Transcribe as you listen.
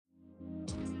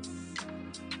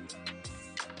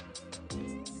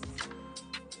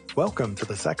Welcome to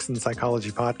the Sex and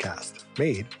Psychology Podcast,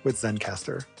 made with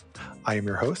Zencastr. I am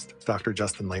your host, Dr.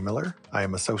 Justin Lehmiller. I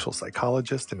am a social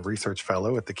psychologist and research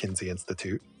fellow at the Kinsey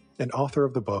Institute and author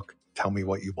of the book, Tell Me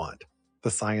What You Want, The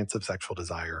Science of Sexual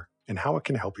Desire and How It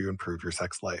Can Help You Improve Your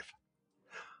Sex Life.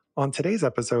 On today's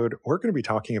episode, we're going to be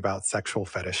talking about sexual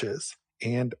fetishes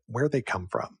and where they come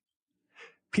from.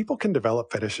 People can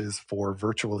develop fetishes for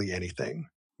virtually anything.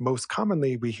 Most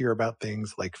commonly, we hear about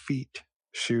things like feet,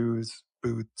 shoes,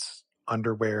 boots,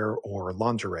 underwear, or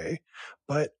lingerie,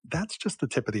 but that's just the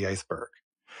tip of the iceberg.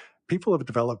 People have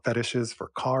developed fetishes for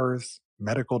cars,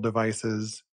 medical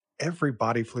devices, every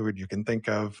body fluid you can think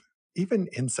of, even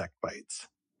insect bites.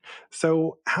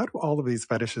 So, how do all of these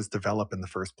fetishes develop in the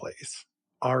first place?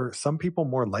 Are some people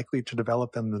more likely to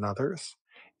develop them than others?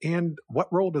 And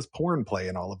what role does porn play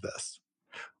in all of this?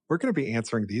 We're going to be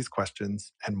answering these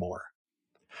questions and more.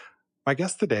 My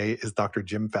guest today is Dr.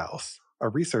 Jim Faus, a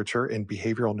researcher in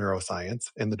behavioral neuroscience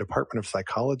in the Department of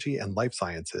Psychology and Life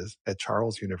Sciences at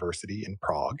Charles University in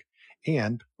Prague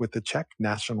and with the Czech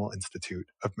National Institute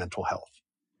of Mental Health.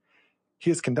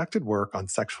 He has conducted work on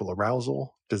sexual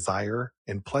arousal, desire,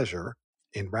 and pleasure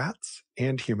in rats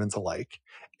and humans alike,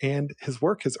 and his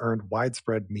work has earned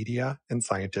widespread media and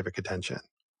scientific attention.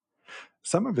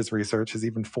 Some of his research has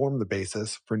even formed the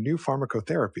basis for new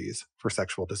pharmacotherapies for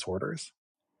sexual disorders.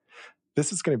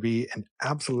 This is going to be an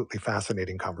absolutely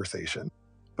fascinating conversation.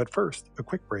 But first, a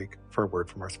quick break for a word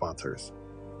from our sponsors.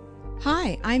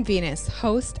 Hi, I'm Venus,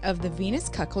 host of the Venus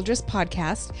Cuckoldress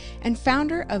podcast and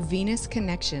founder of Venus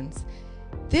Connections.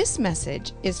 This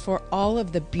message is for all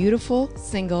of the beautiful,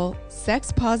 single,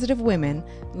 sex-positive women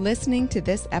listening to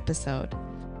this episode.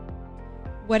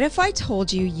 What if I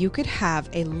told you you could have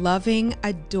a loving,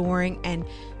 adoring, and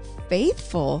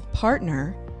faithful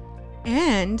partner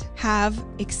and have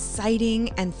exciting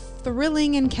and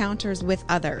thrilling encounters with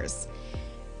others?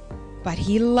 But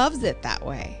he loves it that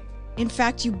way. In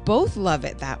fact, you both love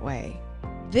it that way.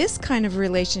 This kind of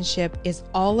relationship is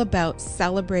all about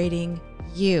celebrating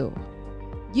you.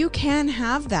 You can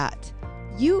have that.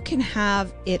 You can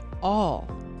have it all.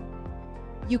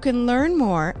 You can learn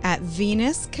more at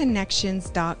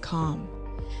venusconnections.com.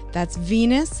 That's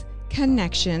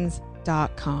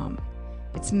venusconnections.com.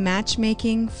 It's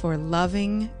matchmaking for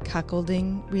loving,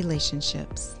 cuckolding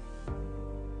relationships.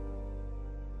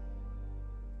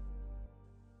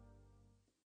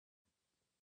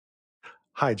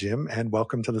 Hi, Jim, and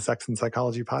welcome to the Sex and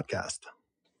Psychology Podcast.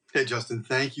 Hey, Justin,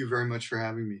 thank you very much for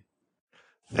having me.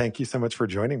 Thank you so much for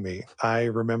joining me. I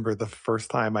remember the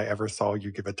first time I ever saw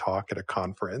you give a talk at a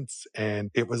conference, and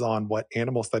it was on what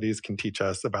animal studies can teach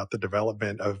us about the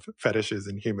development of fetishes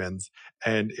in humans.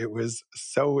 And it was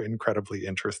so incredibly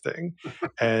interesting.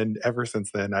 And ever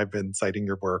since then, I've been citing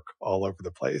your work all over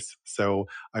the place. So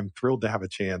I'm thrilled to have a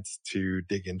chance to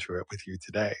dig into it with you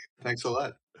today. Thanks a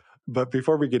lot. But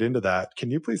before we get into that,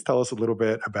 can you please tell us a little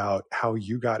bit about how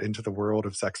you got into the world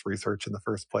of sex research in the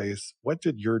first place? What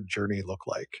did your journey look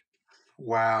like?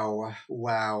 Wow.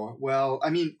 Well, I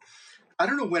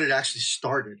don't know when it actually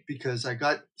started because I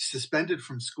got suspended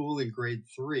from school in grade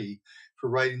 3 for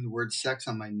writing the word sex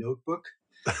on my notebook.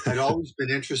 I'd always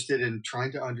been interested in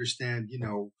trying to understand,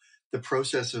 the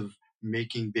process of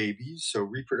making babies. So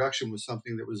reproduction was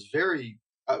something that was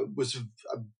was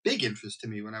a big interest to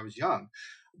me when I was young.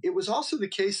 It was also the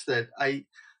case that I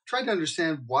tried to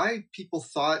understand why people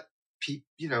thought,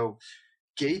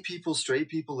 gay people, straight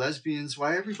people, lesbians,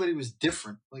 why everybody was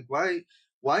different. Like, why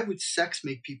would sex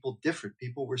make people different?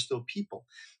 People were still people.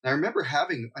 And I remember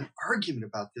having an argument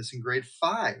about this in grade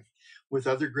 5 with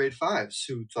other grade 5s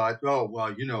who thought, oh,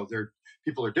 well,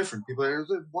 people are different. People are,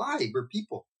 why? We're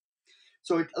people.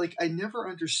 So I never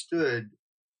understood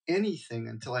anything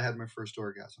until I had my first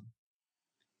orgasm.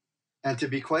 And to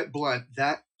be quite blunt,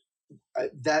 that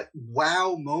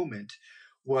wow moment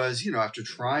was, after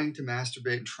trying to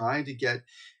masturbate and trying to get,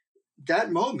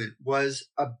 that moment was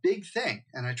a big thing.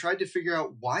 And I tried to figure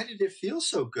out, why did it feel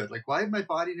so good? Like, why had my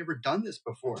body never done this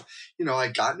before? I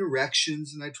got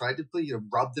erections and I tried to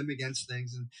rub them against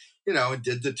things and, and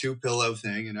did the 2-pillow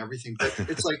thing and everything. But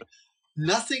it's like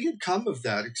nothing had come of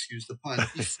that, excuse the pun,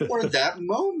 before that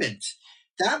moment.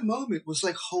 That moment was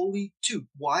like, holy toot,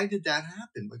 why did that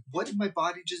happen? Like, what did my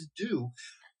body just do?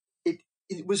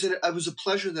 It was a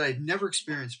pleasure that I'd never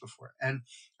experienced before. And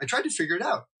I tried to figure it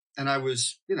out. And I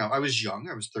was young,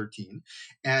 I was 13,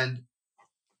 and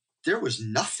there was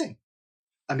nothing.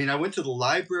 I went to the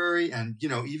library and,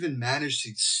 even managed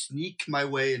to sneak my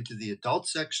way into the adult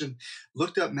section,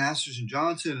 looked up Masters and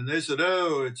Johnson, and they said,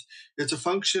 oh, it's a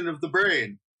function of the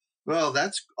brain. Well,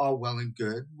 that's all well and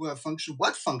good. What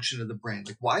function of the brain?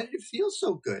 Like, why did it feel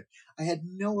so good? I had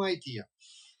no idea.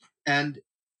 And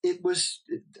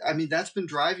that's been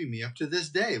driving me up to this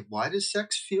day. Why does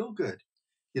sex feel good?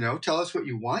 Tell us what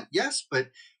you want. Yes, but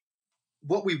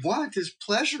what we want is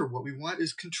pleasure. What we want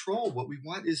is control. What we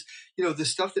want is, the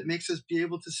stuff that makes us be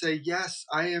able to say, yes,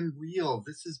 I am real.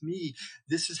 This is me.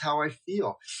 This is how I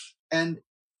feel. And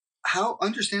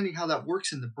understanding how that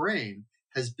works in the brain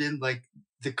has been like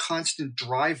the constant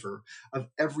driver of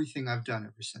everything I've done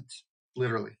ever since,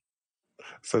 literally.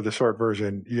 So the short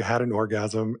version, you had an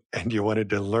orgasm and you wanted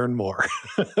to learn more.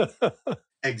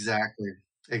 Exactly.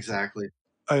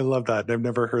 I love that. I've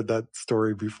never heard that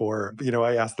story before.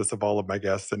 I ask this of all of my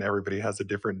guests, and everybody has a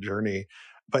different journey.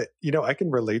 But, I can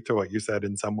relate to what you said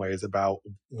in some ways about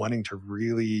wanting to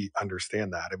really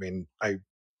understand that. I mean, I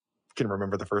can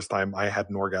remember the first time I had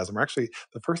an orgasm, or actually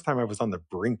the first time I was on the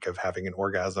brink of having an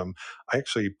orgasm. I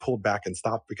actually pulled back and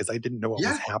stopped because I didn't know what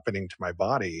was happening to my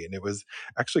body. And it was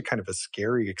actually kind of a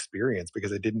scary experience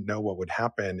because I didn't know what would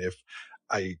happen if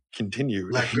I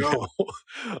continued. Let go.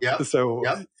 Yep. So,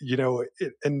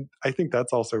 and I think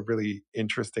that's also really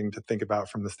interesting to think about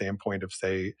from the standpoint of,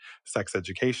 say, sex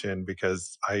education,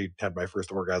 because I had my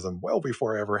first orgasm well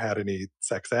before I ever had any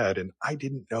sex ed, and I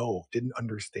didn't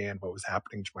understand what was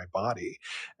happening to my body.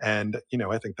 And,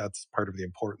 I think that's part of the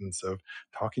importance of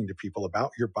talking to people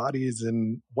about your bodies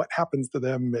and what happens to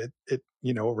them at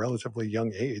a relatively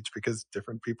young age, because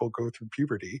different people go through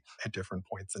puberty at different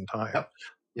points in time.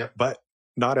 Yep. But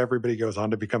not everybody goes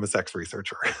on to become a sex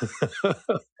researcher.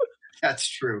 That's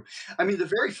true. I mean, the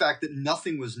very fact that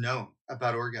nothing was known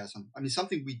about orgasm,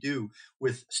 something we do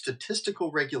with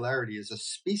statistical regularity as a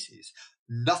species,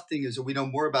 we know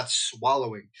more about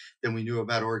swallowing than we knew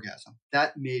about orgasm.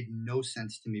 That made no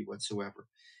sense to me whatsoever.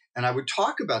 And I would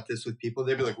talk about this with people.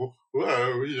 They'd be like, whoa, what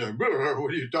are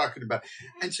you talking about?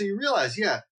 And so you realize,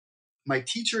 my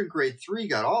teacher in grade 3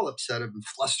 got all upset and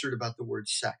flustered about the word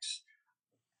sex.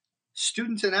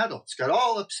 Students and adults got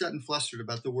all upset and flustered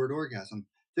about the word orgasm.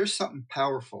 There's something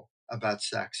powerful about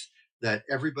sex that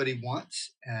everybody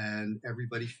wants and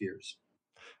everybody fears.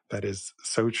 That is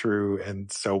so true and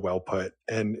so well put.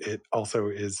 And it also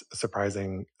is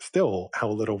surprising still how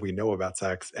little we know about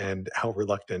sex and how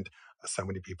reluctant so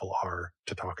many people are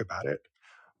to talk about it.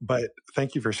 But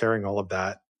thank you for sharing all of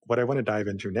that. What I want to dive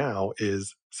into now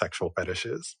is sexual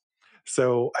fetishes.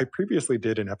 So I previously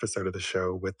did an episode of the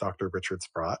show with Dr. Richard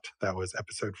Sprott. That was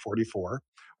episode 44,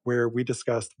 where we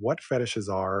discussed what fetishes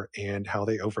are and how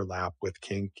they overlap with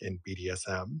kink and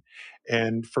BDSM.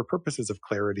 And for purposes of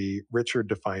clarity, Richard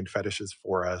defined fetishes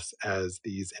for us as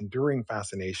these enduring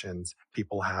fascinations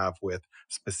people have with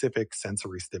specific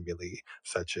sensory stimuli,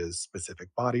 such as specific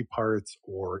body parts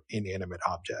or inanimate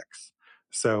objects.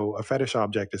 So a fetish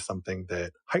object is something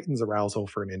that heightens arousal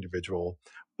for an individual,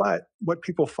 but what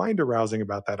people find arousing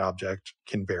about that object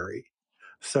can vary.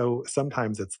 So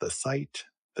sometimes it's the sight,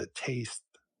 the taste,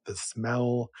 the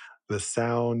smell, the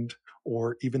sound,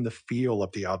 or even the feel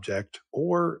of the object,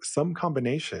 or some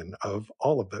combination of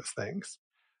all of those things.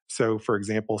 So, for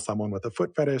example, someone with a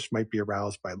foot fetish might be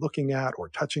aroused by looking at or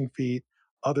touching feet.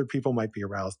 Other people might be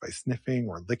aroused by sniffing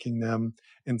or licking them.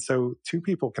 And so two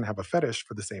people can have a fetish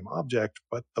for the same object,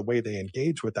 but the way they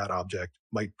engage with that object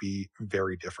might be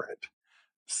very different.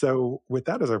 So, with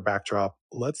that as our backdrop,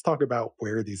 let's talk about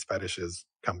where these fetishes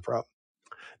come from.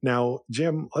 Now,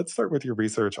 Jim, let's start with your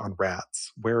research on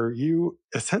rats, where you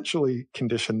essentially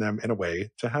condition them in a way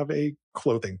to have a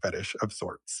clothing fetish of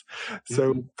sorts.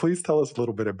 So please tell us a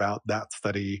little bit about that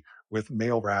study with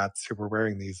male rats who were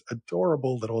wearing these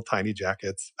adorable little tiny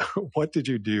jackets. What did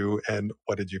you do and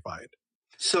what did you find?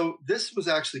 So this was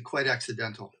actually quite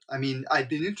accidental. I'd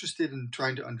been interested in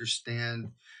trying to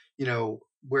understand,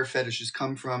 where fetishes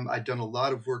come from. I'd done a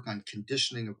lot of work on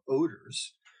conditioning of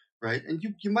odors, right? And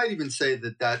you might even say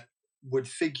that would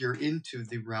figure into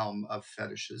the realm of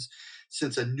fetishes,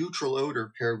 since a neutral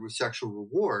odor paired with sexual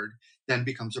reward then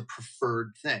becomes a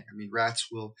preferred thing. Rats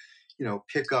will,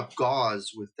 pick up gauze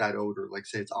with that odor, like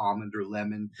say it's almond or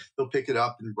lemon. They'll pick it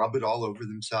up and rub it all over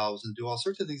themselves and do all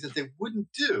sorts of things that they wouldn't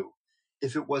do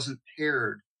if it wasn't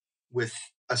paired with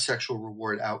a sexual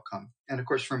reward outcome. And of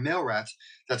course, for male rats,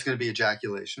 that's going to be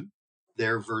ejaculation,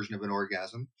 their version of an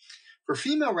orgasm. For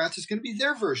female rats, it's going to be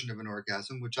their version of an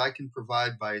orgasm, which I can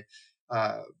provide by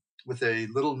with a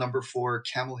little number 4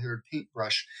 camel-haired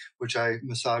paintbrush, which I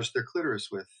massage their clitoris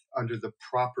with under the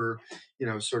proper,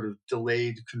 sort of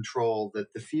delayed control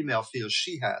that the female feels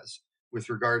she has with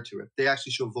regard to it. They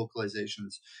actually show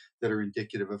vocalizations that are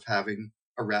indicative of having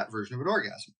a rat version of an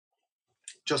orgasm,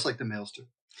 just like the males do.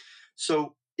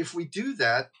 So if we do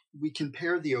that, we can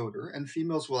pair the odor, and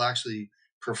females will actually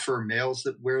prefer males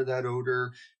that wear that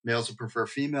odor. Males will prefer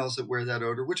females that wear that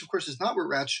odor, which of course is not what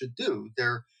rats should do.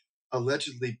 They're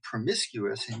allegedly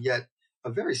promiscuous, and yet a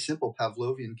very simple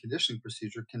Pavlovian conditioning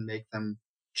procedure can make them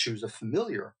choose a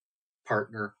familiar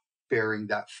partner bearing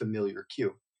that familiar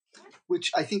cue,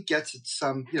 which I think gets at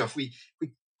some, if we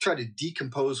try to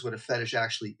decompose what a fetish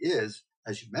actually is,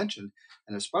 as you mentioned,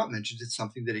 and as Sprott mentioned, it's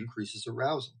something that increases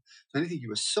arousal. So anything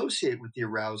you associate with the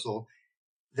arousal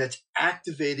that's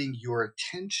activating your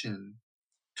attention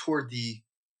toward the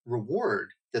reward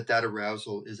that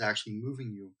arousal is actually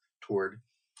moving you toward,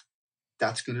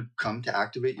 that's going to come to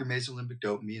activate your mesolimbic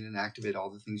dopamine and activate all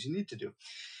the things you need to do.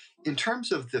 In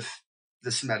terms of the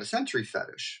somatosensory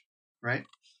fetish, right?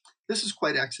 This is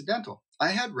quite accidental. I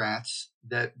had rats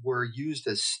that were used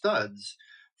as studs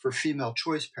for female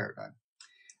choice paradigm.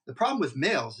 The problem with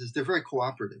males is they're very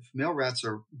cooperative. Male rats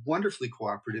are wonderfully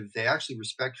cooperative. They actually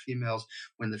respect females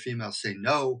when the females say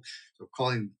no. So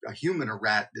calling a human a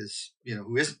rat is,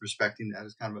 who isn't respecting that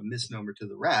is kind of a misnomer to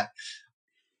the rat.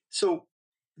 So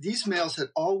these males had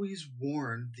always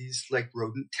worn these like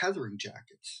rodent tethering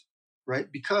jackets,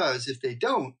 right? Because if they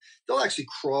don't, they'll actually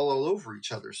crawl all over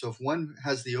each other. So if one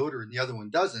has the odor and the other one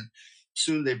doesn't,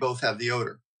 soon they both have the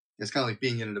odor. It's kind of like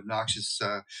being in an obnoxious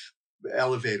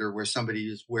elevator where somebody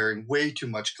is wearing way too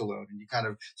much cologne, and you kind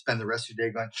of spend the rest of your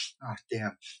day going, oh,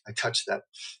 damn, I touched that.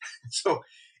 So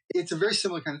it's a very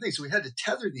similar kind of thing. So we had to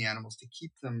tether the animals to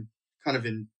keep them kind of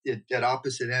at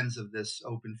opposite ends of this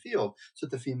open field so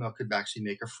that the female could actually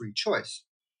make a free choice.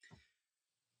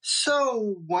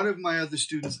 So one of my other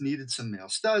students needed some male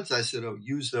studs. I said, oh,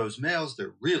 use those males.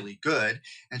 They're really good.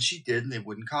 And she did, and they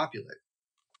wouldn't copulate.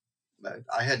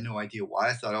 I had no idea why.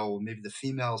 I thought, oh, well, maybe the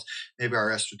females, maybe our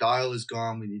estradiol is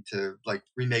gone. We need to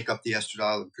remake up the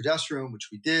estradiol and progesterone, which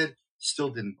we did. Still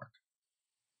didn't work.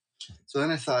 So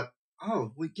then I thought,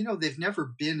 oh, well, they've never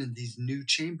been in these new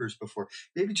chambers before.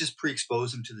 Maybe just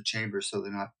pre-expose them to the chambers so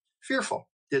they're not fearful.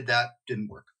 Did that, didn't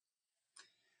work.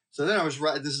 So then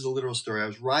this is a literal story. I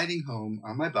was riding home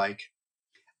on my bike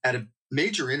at a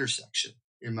major intersection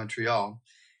in Montreal,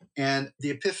 and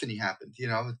the epiphany happened. It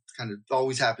kind of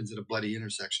always happens at a bloody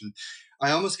intersection.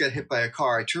 I almost got hit by a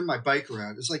car. I turned my bike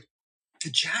around. It's like the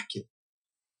jacket,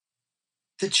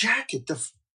 the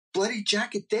bloody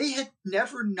jacket. They had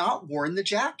never not worn the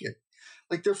jacket.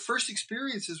 Like their first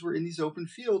experiences were in these open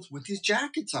fields with these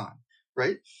jackets on,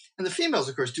 right? And the females,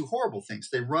 of course, do horrible things.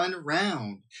 They run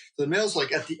around. The male's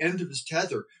like at the end of his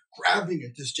tether, grabbing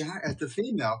at the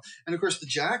female. And of course, the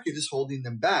jacket is holding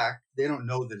them back. They don't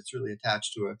know that it's really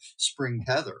attached to a spring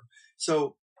tether.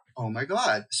 So, oh my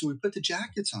God. So we put the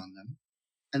jackets on them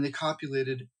and they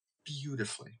copulated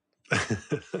beautifully.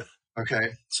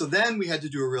 Okay. So then we had to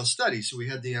do a real study. So we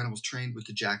had the animals trained with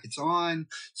the jackets on,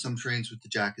 some trained with the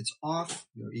jackets off,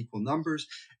 equal numbers.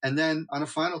 And then on a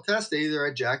final test, they either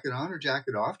had jacket on or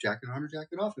jacket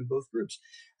off in both groups.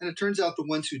 And it turns out the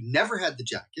ones who never had the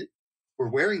jacket were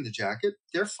wearing the jacket.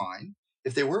 They're fine.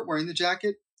 If they weren't wearing the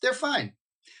jacket, they're fine.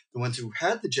 The ones who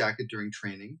had the jacket during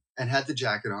training and had the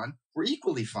jacket on were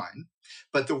equally fine.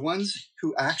 But the ones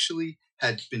who actually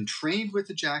had been trained with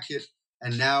the jacket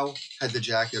and now had the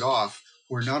jacket off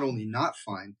were not only not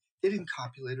fine, they didn't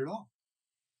copulate at all.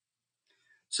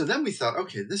 So then we thought,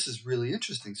 okay, this is really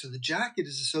interesting. So the jacket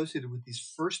is associated with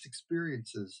these first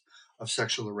experiences of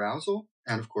sexual arousal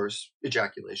and, of course,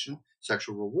 ejaculation,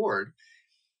 sexual reward.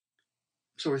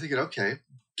 So we're thinking, okay,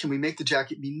 can we make the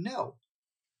jacket mean no?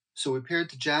 So we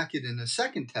paired the jacket in a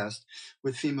second test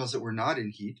with females that were not in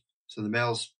heat. So the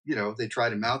males, they try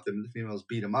to mount them and the females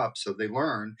beat them up. So they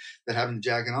learn that having the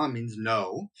jacket on means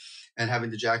no and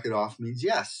having the jacket off means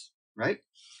yes, right?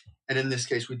 And in this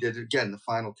case, we did, again, the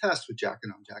final test with jacket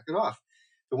on, jacket off.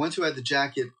 The ones who had the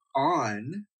jacket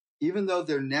on, even though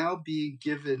they're now being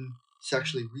given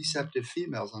sexually receptive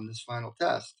females on this final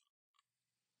test,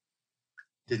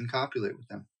 didn't copulate with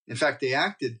them. In fact, they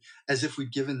acted as if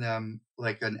we'd given them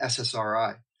like an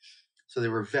SSRI. So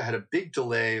they had a big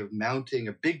delay of mounting,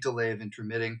 a big delay of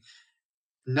intermitting.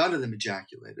 None of them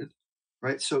ejaculated,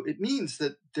 right? So it means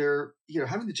that they're,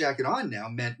 having the jacket on now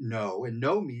meant no, and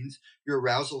no means your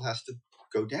arousal has to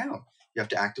go down. You have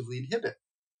to actively inhibit,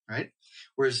 right?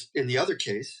 Whereas in the other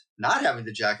case, not having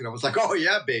the jacket on was like, oh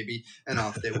yeah, baby, and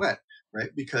off they went,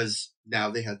 right? Because now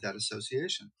they had that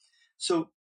association. So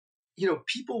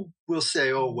people will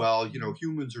say, oh, well,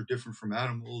 humans are different from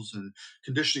animals and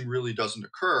conditioning really doesn't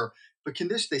occur. But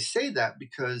they say that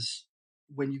because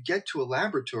when you get to a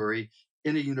laboratory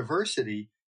in a university,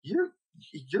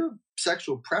 your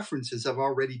sexual preferences have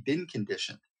already been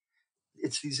conditioned.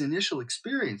 It's these initial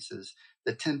experiences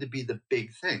that tend to be the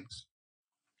big things,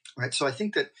 right? So I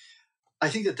think that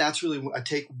that's really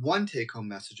one take-home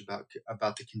message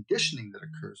about the conditioning that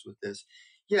occurs with this.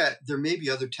 Yeah, there may be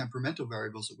other temperamental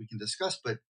variables that we can discuss,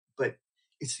 but but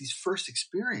it's these first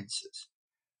experiences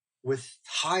with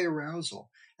high arousal,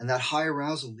 and that high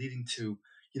arousal leading to,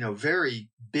 very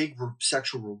big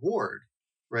sexual reward,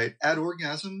 right? At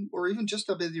orgasm, or even just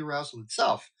up at the arousal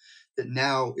itself, that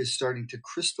now is starting to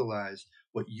crystallize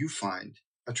what you find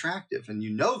attractive. And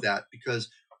you know that because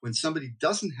when somebody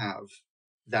doesn't have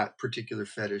that particular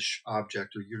fetish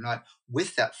object, or you're not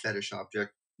with that fetish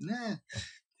object, the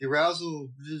arousal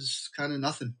is kind of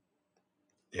nothing.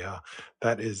 Yeah,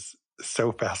 that is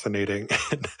so fascinating.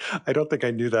 And I don't think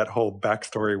I knew that whole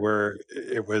backstory where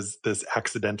it was this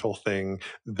accidental thing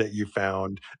that you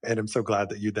found. And I'm so glad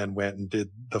that you then went and did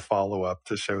the follow up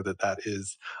to show that that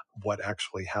is what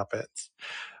actually happens.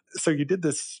 So you did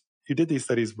these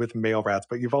studies with male rats,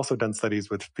 but you've also done studies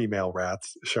with female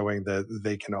rats showing that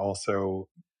they can also,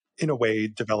 in a way,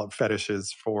 develop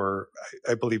fetishes for,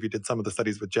 I believe you did some of the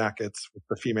studies with jackets with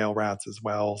the female rats as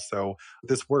well. So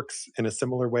this works in a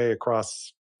similar way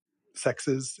across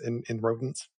sexes in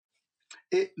rodents.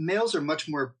 Males are much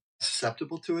more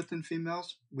susceptible to it than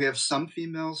females. We have some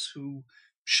females who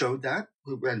showed that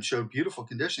and showed beautiful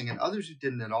conditioning, and others who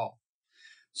didn't at all.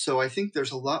 So I think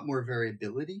there's a lot more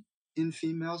variability in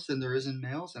females than there is in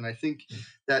males. And I think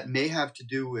that may have to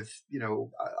do with,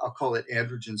 I'll call it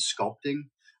androgen sculpting,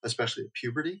 especially at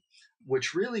puberty,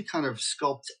 which really kind of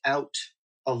sculpts out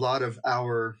a lot of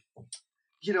our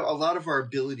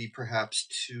ability perhaps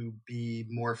to be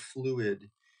more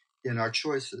fluid in our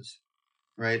choices,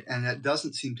 right? And that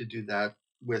doesn't seem to do that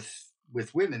with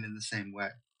women in the same way,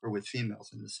 or with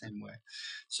females in the same way.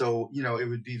 So, it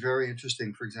would be very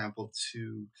interesting, for example,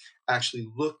 to actually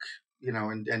look,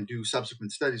 and do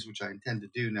subsequent studies, which I intend to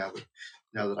do now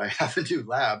that I have a new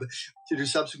lab, to do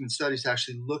subsequent studies to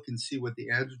actually look and see what the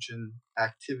androgen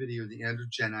activity or the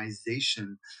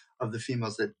androgenization of the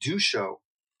females that do show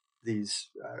these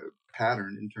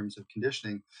pattern in terms of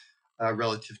conditioning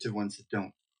relative to ones that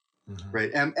don't. Mm-hmm.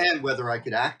 Right. And whether I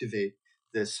could activate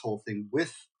this whole thing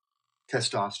with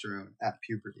testosterone at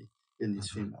puberty in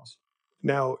these females.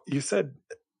 Now, you said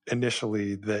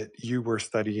initially that you were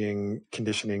studying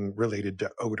conditioning related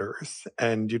to odors,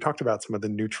 and you talked about some of the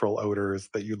neutral odors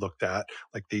that you looked at,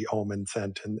 like the almond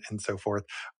scent and so forth.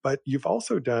 But you've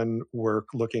also done work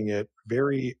looking at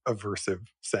very aversive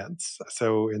scents.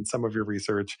 So in some of your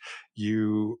research,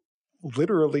 you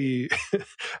literally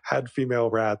had female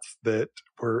rats that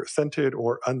were scented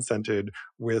or unscented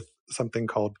with something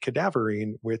called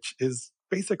cadaverine, which is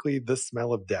basically the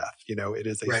smell of death. It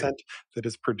is a scent that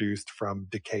is produced from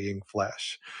decaying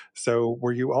flesh. So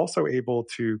were you also able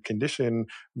to condition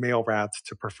male rats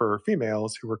to prefer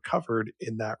females who were covered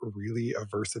in that really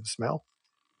aversive smell?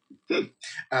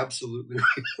 Absolutely.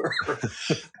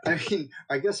 I mean,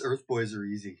 I guess Earth boys are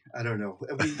easy. I don't know.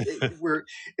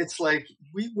 It's like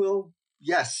we will.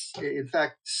 Yes. In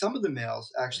fact, some of the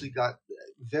males actually got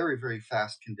very, very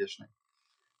fast conditioning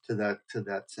to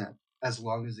that scent, as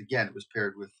long as, again, it was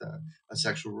paired with a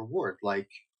sexual reward like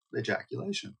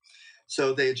ejaculation.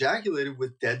 So they ejaculated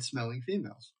with dead smelling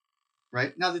females,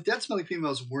 right? Now, the dead smelling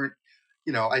females weren't,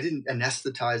 I didn't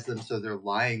anesthetize them so they're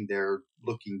lying there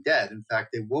looking dead. In fact,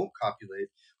 they won't copulate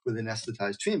with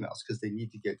anesthetized females because they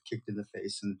need to get kicked in the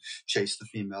face and chase the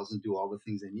females and do all the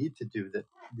things they need to do that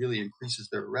really increases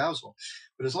their arousal.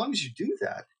 But as long as you do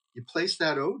that, you place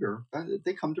that odor,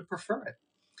 they come to prefer it.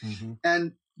 Mm-hmm.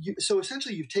 And so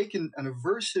essentially you've taken an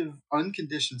aversive,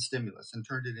 unconditioned stimulus and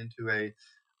turned it into a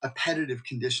appetitive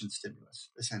conditioned stimulus,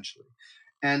 essentially.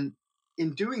 And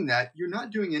in doing that, you're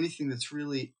not doing anything that's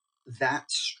really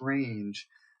that strange.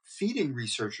 Feeding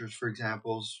researchers, for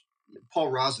example,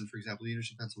 Paul Rosen, for example,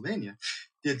 University of Pennsylvania,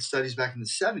 did studies back in the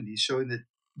 70s showing that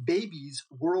babies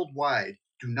worldwide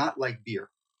do not like beer.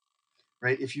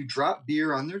 Right? If you drop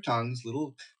beer on their tongues,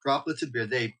 little droplets of beer,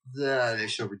 they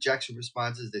show rejection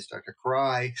responses. They start to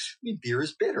cry. I mean, beer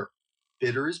is bitter.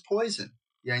 Bitter is poison.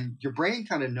 Yeah, and your brain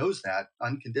kind of knows that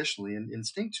unconditionally and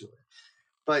instinctually.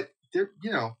 But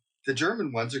the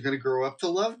German ones are going to grow up to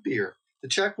love beer. The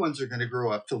Czech ones are going to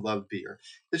grow up to love beer.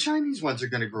 The Chinese ones are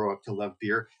going to grow up to love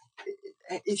beer.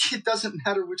 It doesn't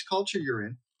matter which culture you're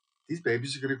in. These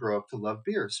babies are going to grow up to love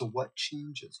beer. So what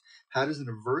changes? How does an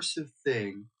aversive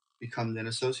thing become then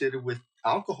associated with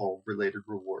alcohol-related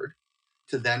reward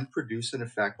to then produce an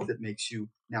effect that makes you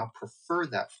now prefer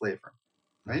that flavor,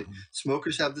 right? Mm-hmm.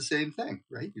 Smokers have the same thing,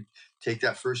 right? You take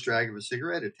that first drag of a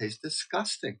cigarette, it tastes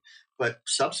disgusting. But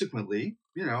subsequently,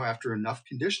 after enough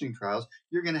conditioning trials,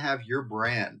 you're going to have your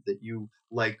brand that you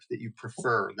like, that you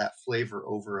prefer, that flavor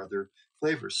over other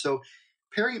flavors. So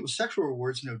pairing it with sexual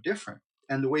rewards is no different.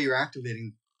 And the way you're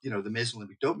activating, the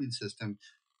mesolimbic dopamine system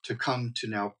to come to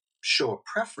now show a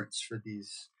preference for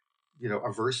these,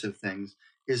 aversive things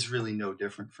is really no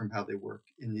different from how they work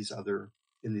in these other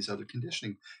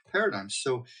conditioning paradigms.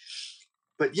 So,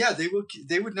 but yeah,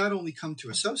 they would not only come to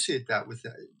associate that with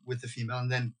the female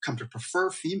and then come to prefer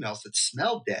females that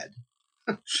smell dead,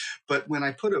 but when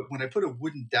I put a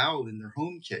wooden dowel in their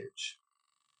home cage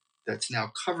that's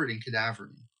now covered in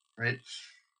cadaverine, right?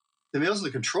 The males in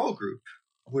the control group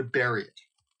would bury it.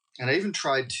 And I even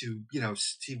tried to,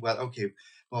 see, well, okay,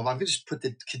 well, I'm going to just put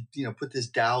this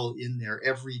dowel in there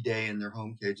every day in their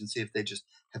home cage and see if they just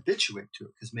habituate to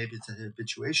it, because maybe it's a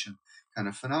habituation kind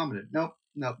of phenomenon. No,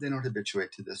 they don't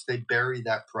habituate to this. They bury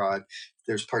that prod. If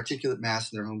there's particulate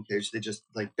mass in their home cage, they just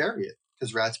bury it,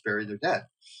 because rats bury their dead.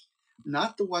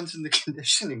 Not the ones in the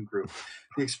conditioning group.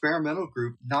 The experimental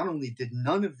group, not only did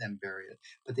none of them bury it,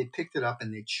 but they picked it up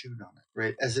and they chewed on it,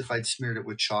 right? As if I'd smeared it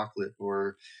with chocolate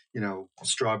or,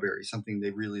 strawberry, something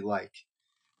they really like.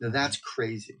 Now that's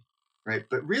crazy, right?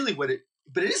 But really but it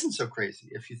isn't so crazy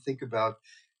if you think about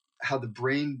how the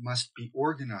brain must be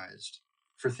organized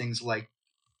for things like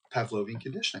Pavlovian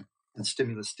conditioning and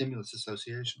stimulus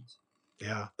associations.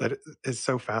 Yeah, that is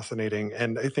so fascinating.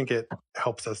 And I think it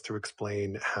helps us to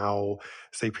explain how,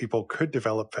 say, people could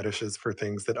develop fetishes for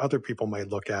things that other people might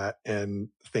look at and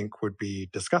think would be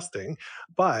disgusting.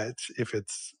 But if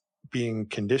it's being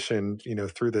conditioned,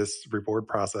 through this reward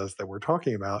process that we're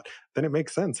talking about, then it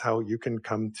makes sense how you can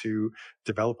come to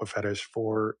develop a fetish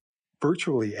for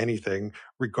virtually anything,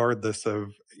 regardless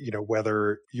of,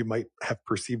 whether you might have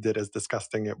perceived it as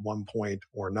disgusting at one point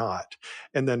or not.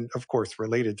 And then, of course,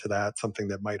 related to that, something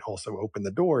that might also open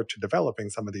the door to developing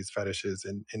some of these fetishes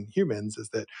in humans is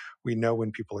that we know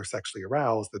when people are sexually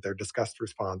aroused that their disgust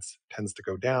response tends to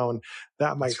go down.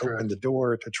 That might open the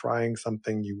door to trying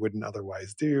something you wouldn't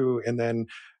otherwise do. And then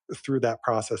through that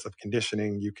process of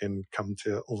conditioning, you can come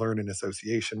to learn an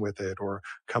association with it or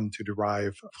come to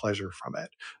derive pleasure from it.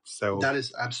 So that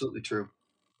is absolutely true.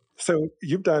 So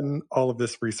you've done all of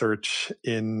this research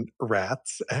in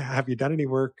rats. Have you done any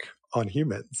work on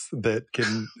humans that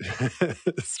can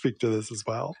speak to this as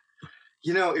well?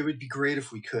 It would be great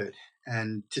if we could.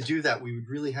 And to do that, we would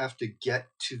really have to get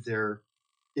to their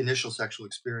initial sexual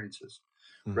experiences.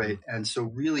 Right. And so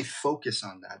really focus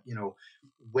on that.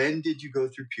 When did you go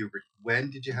through puberty?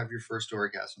 When did you have your first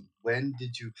orgasm?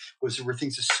 Were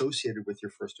things associated with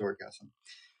your first orgasm?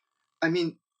 I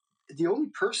mean, the only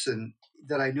person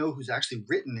that I know who's actually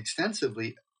written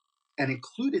extensively and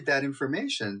included that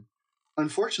information,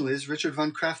 unfortunately, is Richard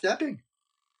von Krafft-Ebing,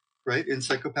 right, in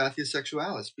Psychopathia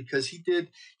Sexualis, because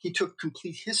he took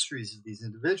complete histories of these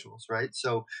individuals, right?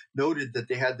 So noted that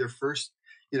they had their first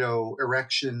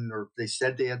erection, or they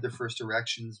said they had their first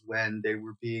erections when they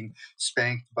were being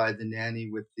spanked by the nanny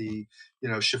with the,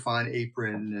 chiffon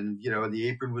apron, and, the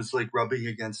apron was rubbing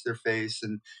against their face,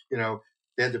 and,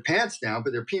 they had their pants down,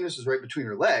 but their penis was right between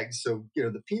her legs. So,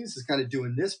 the penis is kind of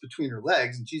doing this between her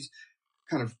legs, and she's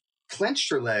kind of clenched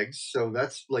her legs. So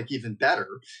that's even better.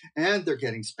 And they're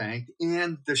getting spanked,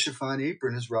 and the chiffon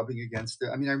apron is rubbing against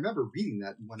their, I remember reading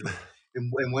that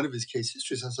in one of his case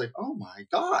histories. I was like, oh my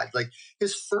God,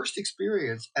 his first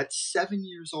experience at 7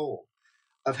 years old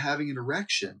of having an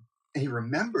erection. And he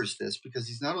remembers this because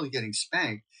he's not only getting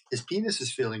spanked, his penis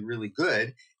is feeling really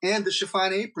good. And the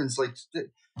chiffon apron's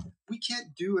we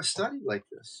can't do a study like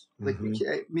this. We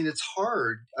can't, it's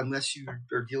hard unless you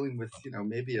are dealing with,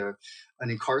 maybe an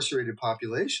incarcerated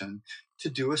population, to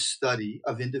do a study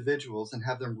of individuals and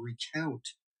have them recount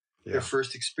their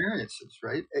first experiences,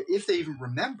 right? If they even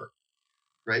remember.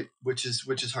 Right, which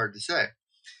is hard to say.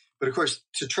 But of course,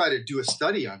 to try to do a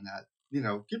study on that,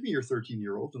 give me your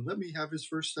 13-year-old and let me have his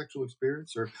first sexual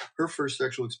experience or her first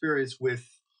sexual experience with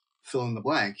fill in the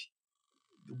blank.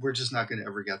 We're just not going to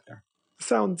ever get there.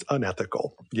 Sounds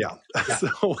unethical. Yeah.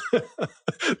 So,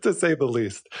 to say the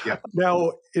least. Yeah.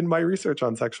 Now, in my research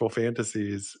on sexual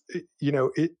fantasies, it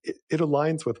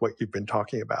aligns with what you've been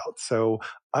talking about. So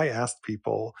I asked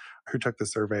people who took the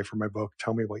survey for my book,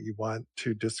 tell me what you want,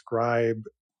 to describe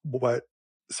what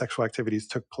sexual activities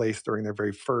took place during their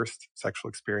very first sexual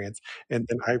experience. And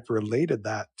then I've related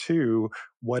that to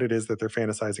what it is that they're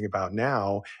fantasizing about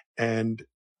now. And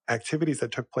activities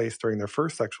that took place during their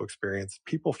first sexual experience,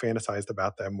 people fantasized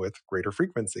about them with greater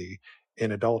frequency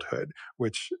in adulthood,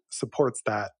 which supports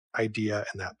that idea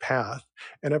and that path.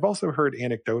 And I've also heard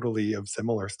anecdotally of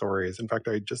similar stories. In fact,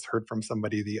 I just heard from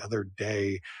somebody the other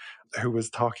day who was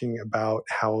talking about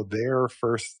how their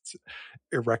first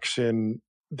erection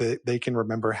that they can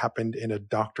remember happened in a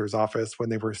doctor's office when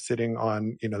they were sitting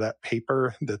on, that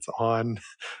paper that's on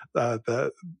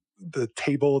the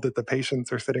table that the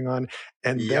patients are sitting on.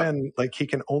 And then he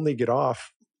can only get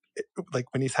off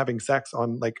when he's having sex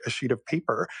on a sheet of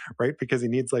paper, right? Because he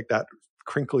needs that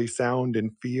crinkly sound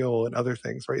and feel and other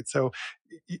things, right? So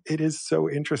it is so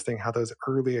interesting how those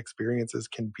early experiences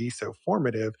can be so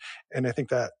formative. And I think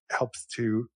that helps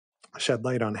to shed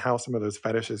light on how some of those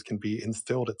fetishes can be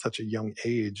instilled at such a young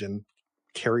age and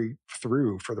carry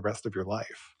through for the rest of your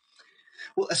life.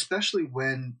 Well, especially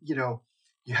when,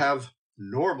 you have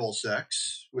normal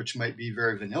sex, which might be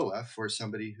very vanilla for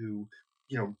somebody who,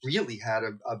 really had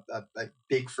a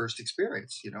big first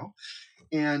experience,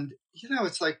 and,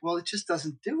 it's like, well, it just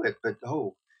doesn't do it. But,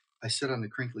 oh, I sit on the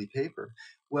crinkly paper.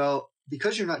 Well,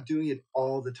 because you're not doing it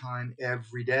all the time,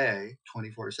 every day,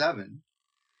 24/7,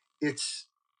 it's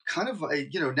kind of like,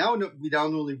 now we not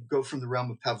only go from the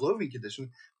realm of Pavlovian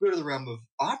conditioning, we go to the realm of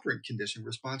operant conditioning,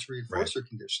 response reinforcer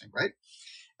conditioning, right?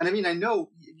 And I mean, I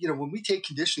know, when we take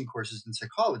conditioning courses in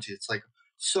psychology, it's like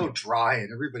so dry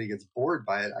and everybody gets bored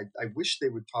by it. I wish they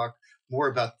would talk more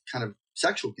about kind of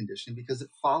sexual conditioning because it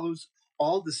follows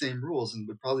all the same rules and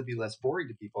would probably be less boring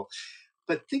to people.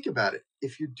 But think about it.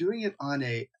 If you're doing it on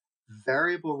a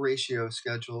variable ratio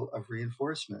schedule of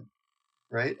reinforcement,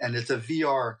 right? And it's a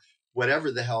VR,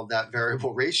 whatever the hell that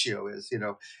variable ratio is,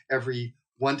 every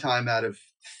one time out of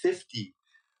 50,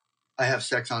 I have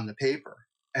sex on the paper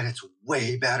and it's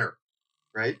way better,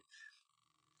 right?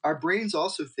 Our brains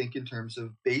also think in terms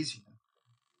of Bayesian,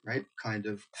 right? Kind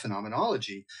of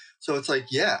phenomenology. So it's like,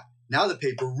 yeah, now the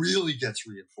paper really gets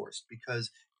reinforced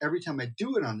because every time I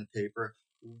do it on the paper,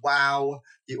 wow,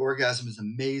 the orgasm is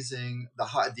amazing.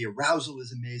 The arousal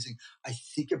is amazing. I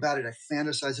think about it. I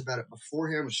fantasize about it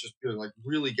beforehand, which just like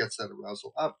really gets that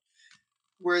arousal up.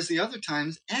 Whereas the other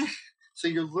times, So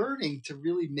you're learning to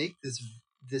really make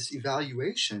this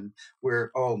evaluation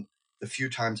where, oh, the few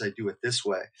times I do it this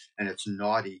way and it's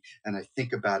naughty and I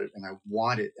think about it and I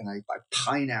want it and I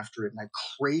pine after it and I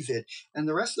crave it. And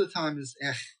the rest of the time is,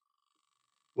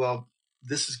 well,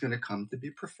 this is going to come to be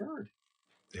preferred.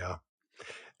 Yeah.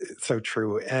 So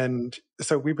true. And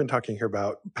so we've been talking here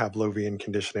about Pavlovian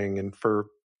conditioning, and for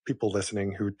people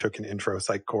listening who took an intro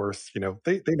psych course,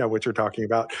 they know what you're talking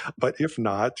about. But if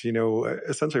not,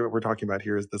 essentially what we're talking about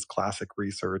here is this classic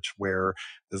research where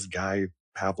this guy,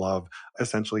 Pavlov,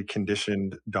 essentially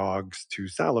conditioned dogs to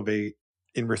salivate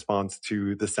in response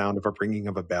to the sound of a ringing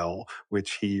of a bell,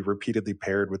 which he repeatedly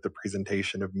paired with the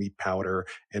presentation of meat powder.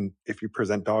 And if you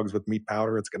present dogs with meat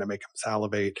powder, it's going to make them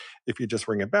salivate. If you just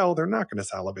ring a bell, they're not going to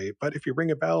salivate. But if you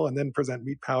ring a bell and then present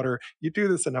meat powder, you do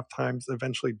this enough times,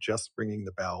 eventually just ringing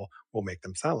the bell will make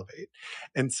them salivate.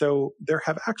 And so there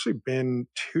have actually been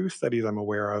 2 studies I'm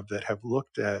aware of that have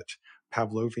looked at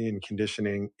Pavlovian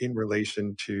conditioning in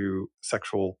relation to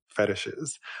sexual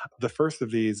fetishes. The first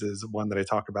of these is one that I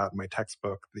talk about in my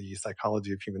textbook, The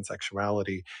Psychology of Human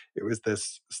Sexuality. It was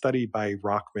this study by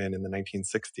Rockman in the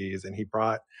 1960s, and he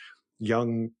brought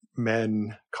young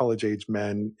men, college-age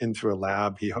men, into a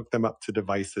lab. He hooked them up to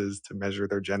devices to measure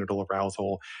their genital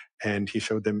arousal, and he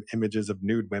showed them images of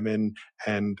nude women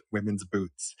and women's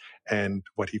boots. And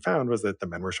what he found was that the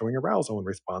men were showing arousal in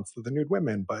response to the nude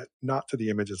women, but not to the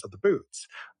images of the boots.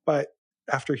 But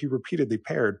after he repeatedly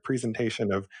paired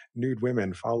presentation of nude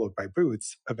women followed by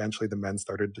boots, eventually the men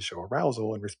started to show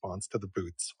arousal in response to the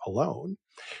boots alone.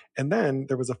 And then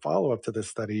there was a follow-up to this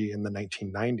study in the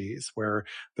 1990s where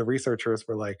the researchers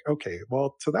were like, okay,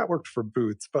 well, so that worked for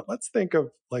boots, but let's think of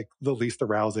like the least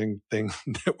arousing thing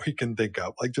that we can think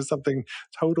of, like just something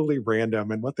totally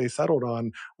random. And what they settled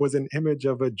on was an image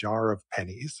of a jar of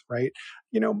pennies, right?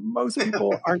 Most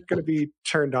people aren't going to be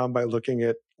turned on by looking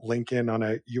at Lincoln on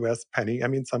a US penny. I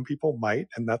mean, some people might,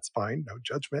 and that's fine, no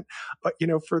judgment. But,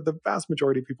 for the vast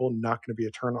majority of people, not going to be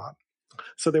a turn on.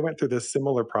 So they went through this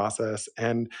similar process,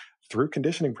 and through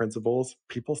conditioning principles,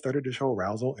 people started to show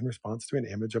arousal in response to an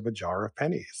image of a jar of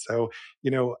pennies. So,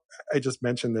 I just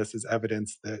mentioned this as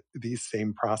evidence that these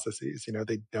same processes,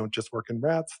 they don't just work in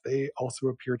rats, they also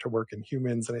appear to work in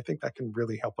humans. And I think that can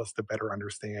really help us to better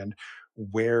understand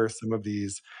where some of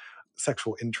these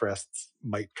sexual interests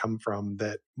might come from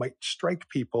that might strike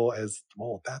people as,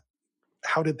 well,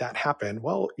 how did that happen?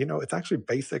 Well, it's actually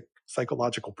basic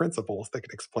psychological principles that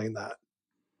can explain that.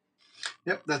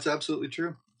 Yep, that's absolutely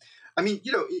true. I mean,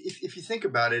 if you think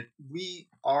about it, we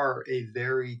are a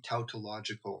very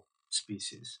tautological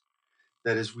species.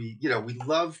 That is, we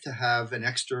love to have an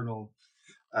external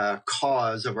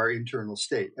cause of our internal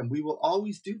state. And we will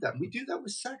always do that. And we do that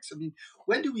with sex. I mean,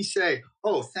 when do we say,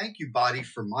 oh, thank you, body,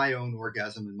 for my own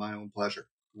orgasm and my own pleasure?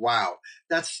 Wow.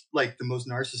 That's like the most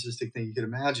narcissistic thing you could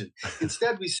imagine.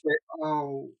 Instead, we say,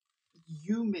 oh,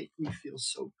 you make me feel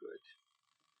so good.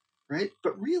 Right?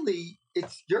 But really,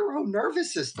 it's your own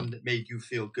nervous system that made you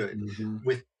feel good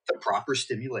with the proper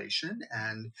stimulation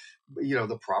and,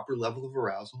 the proper level of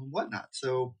arousal and whatnot.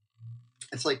 So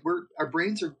It's like our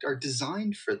brains are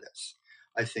designed for this,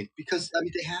 I think, because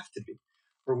they have to be.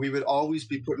 Or we would always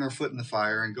be putting our foot in the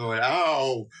fire and going,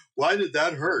 "Oh, why did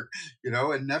that hurt?"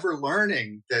 And never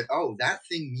learning that, oh, that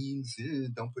thing means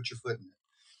don't put your foot in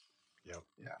it. Yep.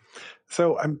 Yeah.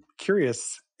 So I'm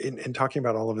curious, in talking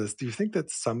about all of this, do you think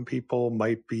that some people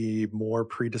might be more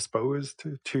predisposed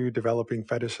to developing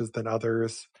fetishes than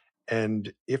others?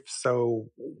 And if so,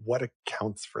 what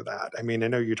accounts for that? I mean, I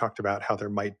know you talked about how there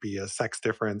might be a sex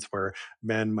difference where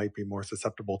men might be more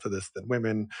susceptible to this than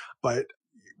women, but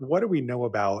what do we know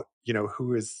about,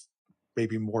 who is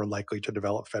maybe more likely to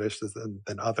develop fetishes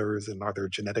than others? And are there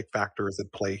genetic factors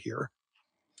at play here?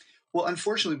 Well,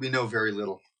 unfortunately, we know very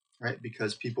little, right?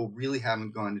 Because people really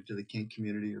haven't gone into the kink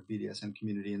community or BDSM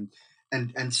community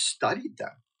and studied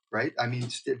them, right? I mean,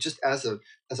 just as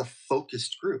a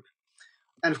focused group.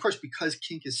 And of course, because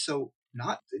kink is so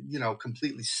not,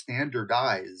 completely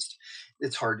standardized,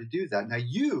 it's hard to do that. Now,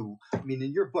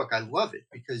 in your book, I love it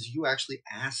because you actually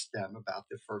asked them about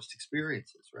their first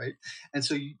experiences, right? And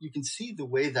so you can see the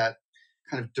way that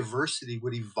kind of diversity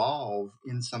would evolve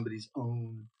in somebody's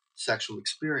own sexual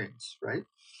experience, right?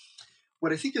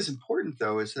 What I think is important,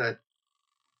 though, is that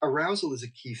arousal is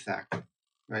a key factor,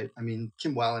 right? I mean,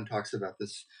 Kim Wallen talks about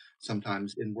this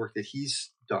sometimes in work that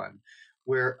he's done,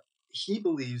 where he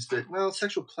believes that, well,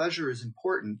 sexual pleasure is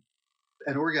important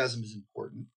and orgasm is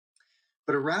important,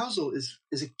 but arousal is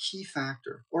a key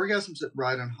factor. Orgasms that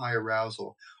ride on high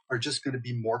arousal are just going to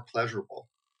be more pleasurable,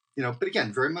 but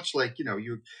again, very much like,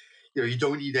 you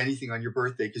don't eat anything on your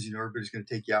birthday because everybody's going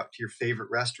to take you out to your favorite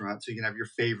restaurant so you can have your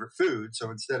favorite food. So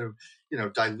instead of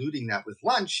diluting that with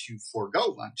lunch, you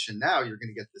forego lunch, and now you're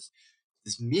going to get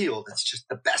this meal that's just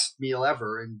the best meal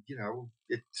ever. And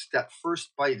it's that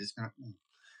first bite is going to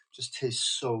just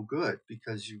taste so good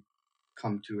because you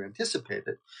come to anticipate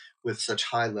it with such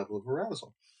high level of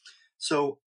arousal.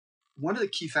 So one of the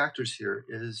key factors here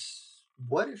is,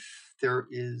 what if there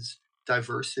is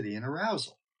diversity in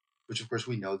arousal? Which, of course,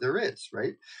 we know there is,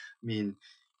 right? I mean,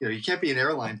 you can't be an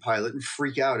airline pilot and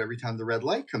freak out every time the red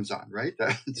light comes on, right?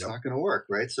 It's not going to work,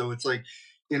 right? So it's like,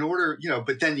 in order,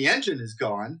 but then the engine is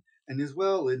gone, and as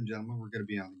well, ladies and gentlemen, we're going to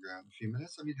be on the ground in a few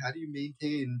minutes. I mean, how do you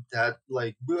maintain that,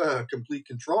 complete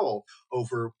control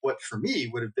over what, for me,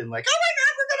 would have been like, oh my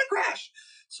God, we're going to crash?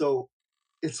 So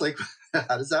it's like,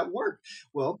 how does that work?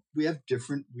 Well, we have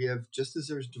just as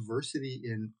there's diversity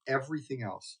in everything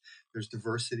else, there's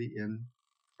diversity in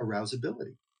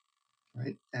arousability,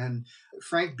 right? And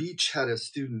Frank Beach had a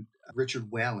student,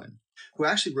 Richard Whalen, who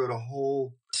actually wrote a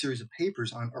whole series of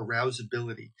papers on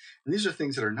arousability. And these are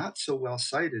things that are not so well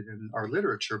cited in our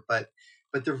literature, but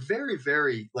they're very,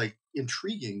 very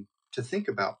intriguing to think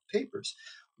about papers,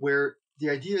 where the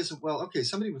idea is, well, okay,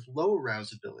 somebody with low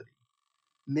arousability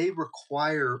may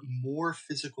require more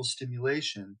physical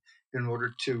stimulation in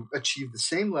order to achieve the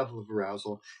same level of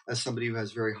arousal as somebody who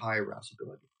has very high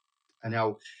arousability. And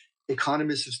now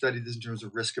economists have studied this in terms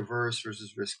of risk averse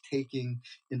versus risk taking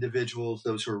individuals.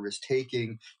 Those who are risk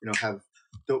taking, have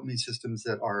dopamine systems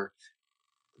that are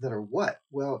what?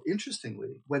 Well,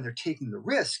 interestingly, when they're taking the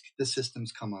risk, the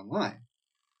systems come online.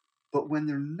 But when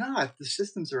they're not, the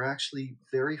systems are actually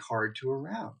very hard to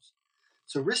arouse.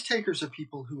 So risk takers are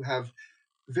people who have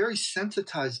very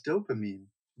sensitized dopamine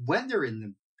when they're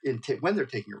when they're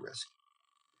taking a risk.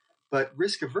 But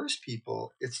risk averse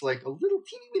people, it's like a little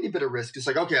teeny bit of risk. It's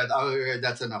like, okay,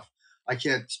 that's enough. I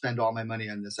can't spend all my money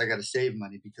on this. I got to save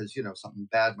money because, something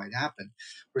bad might happen.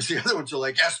 Whereas the other ones are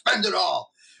like, yeah, spend it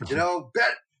all.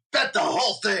 Bet the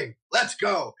whole thing. Let's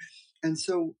go. And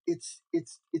so it's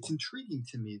intriguing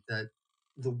to me that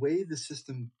the way the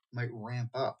system might ramp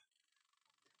up,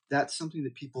 that's something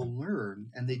that people learn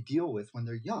and they deal with when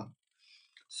they're young.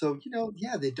 So,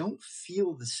 they don't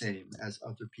feel the same as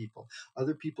other people.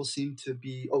 Other people seem to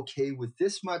be okay with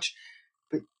this much,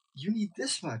 but you need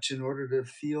this much in order to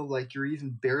feel like you're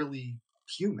even barely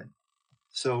human.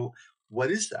 So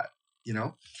what is that?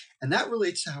 And that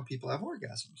relates to how people have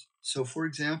orgasms. So, for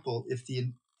example, if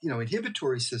the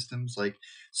inhibitory systems like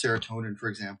serotonin, for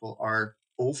example, are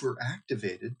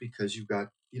overactivated because you've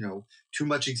got too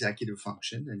much executive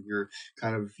function and you're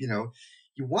kind of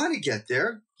you want to get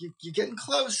there, you're getting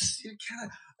close,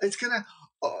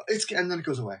 and then it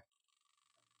goes away,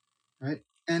 right?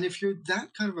 And if you're that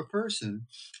kind of a person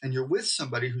and you're with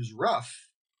somebody who's rough,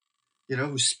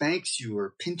 who spanks you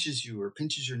or pinches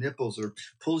your nipples or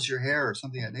pulls your hair or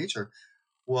something of that nature,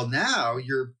 well, now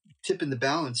you're tipping the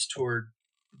balance toward,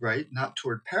 right, not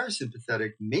toward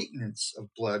parasympathetic maintenance of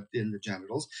blood in the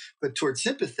genitals, but toward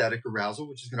sympathetic arousal,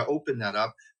 which is going to open that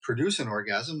up, produce an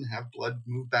orgasm, and have blood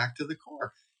move back to the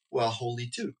core. Well, holy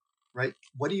toot, right?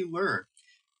 What do you learn?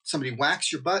 somebody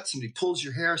whacks your butt, somebody pulls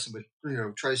your hair, somebody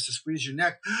tries to squeeze your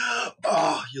neck.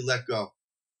 Oh, you let go.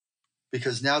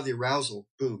 Because now the arousal,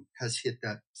 boom, has hit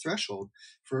that threshold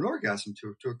for an orgasm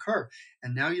to occur.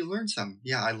 And now you learn something.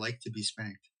 Yeah, I like to be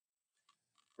spanked,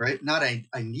 right? Not I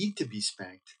need to be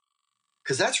spanked.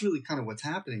 Because that's really kind of what's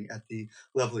happening at the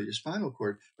level of your spinal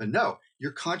cord. But no,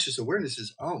 your conscious awareness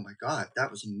is, oh my God, that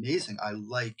was amazing. I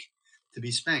like to be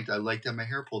spanked. I like to have my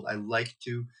hair pulled. I like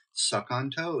to suck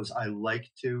on toes. I like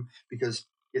to, because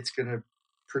it's going to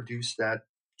produce that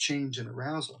change in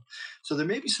arousal. So there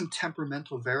may be some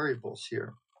temperamental variables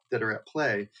here that are at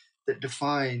play that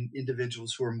define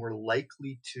individuals who are more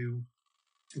likely to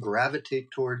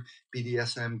gravitate toward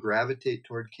BDSM, gravitate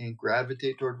toward kink,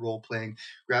 gravitate toward role playing,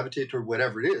 gravitate toward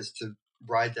whatever it is to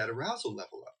ride that arousal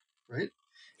level up, right?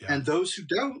 Yeah. And those who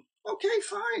don't, okay,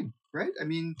 fine, right? I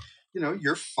mean,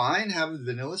 you're fine having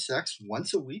vanilla sex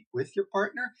once a week with your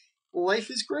partner. Life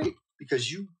is great because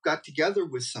you got together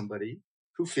with somebody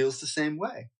who feels the same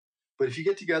way. But if you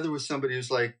get together with somebody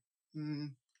who's like,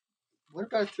 what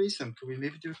about a threesome? Could we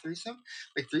maybe do a threesome?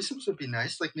 Like threesomes would be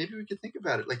nice. Like maybe we could think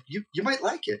about it. Like you might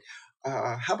like it.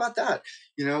 How about that?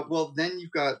 Well, then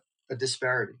you've got a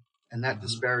disparity. And that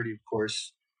disparity, of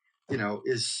course,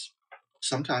 is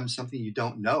sometimes something you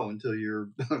don't know until you're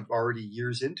already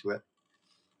years into it.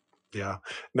 Yeah.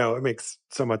 No, it makes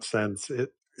so much sense.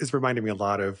 It is reminding me a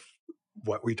lot of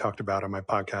what we talked about on my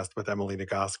podcast with Emily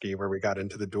Nagoski, where we got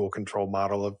into the dual control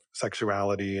model of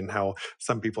sexuality and how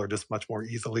some people are just much more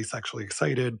easily sexually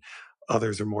excited.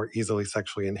 Others are more easily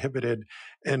sexually inhibited.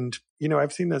 And,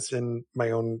 I've seen this in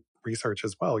my own research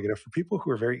as well. For people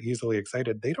who are very easily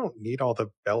excited, they don't need all the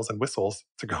bells and whistles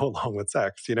to go along with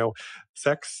sex.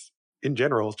 Sex in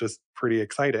general is just pretty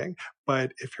exciting.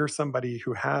 But if you're somebody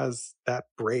who has that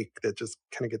break that just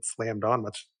kind of gets slammed on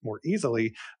much more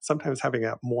easily, sometimes having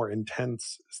a more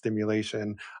intense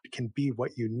stimulation can be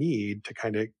what you need to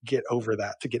kind of get over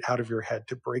that, to get out of your head,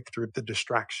 to break through the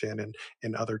distraction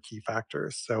and other key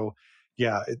factors. So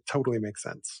yeah, it totally makes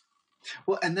sense.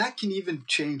 Well, and that can even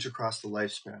change across the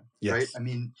lifespan, yes. Right? I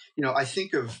mean, I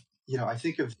think of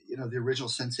the original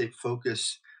Sensate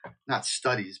Focus, not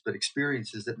studies, but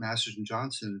experiences that Masters and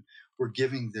Johnson were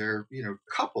giving their,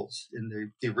 couples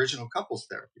in the original couples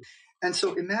therapy. And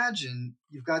so imagine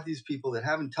you've got these people that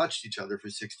haven't touched each other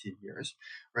for 16 years,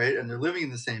 right? And they're living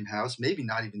in the same house, maybe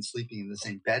not even sleeping in the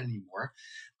same bed anymore.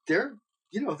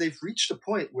 They've reached a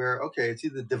point where, okay, it's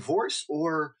either divorce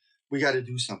or we got to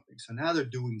do something. So now they're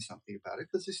doing something about it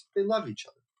because they love each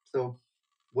other. So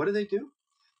what do?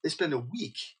 They spend a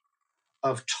week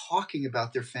of talking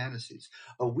about their fantasies,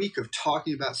 a week of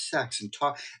talking about sex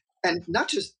and not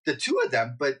just the two of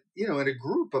them, but, in a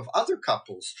group of other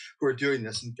couples who are doing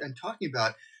this and talking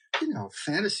about,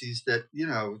 fantasies that,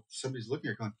 somebody's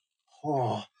looking at going,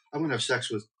 oh, I want to have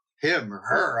sex with him or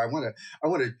her. I want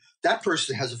to, that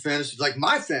person has a fantasy like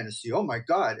my fantasy. Oh my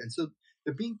God. And so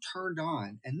they're being turned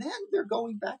on and then they're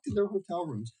going back to their hotel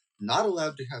rooms, not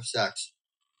allowed to have sex,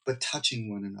 but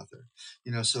touching one another.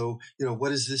 So, what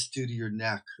does this do to your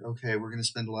neck? Okay, we're going to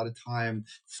spend a lot of time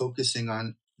focusing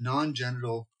on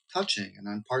non-genital touching and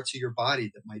on parts of your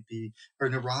body that might be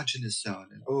an erogenous zone.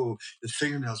 And, oh, the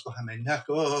fingernails behind my neck.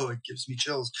 Oh, it gives me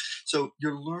chills. So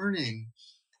you're learning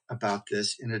about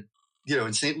this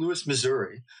in St. Louis,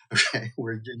 Missouri, okay,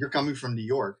 where you're coming from New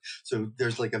York. So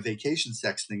there's like a vacation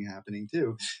sex thing happening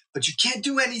too. But you can't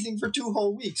do anything for 2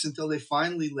 whole weeks until they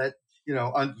finally let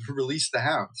release the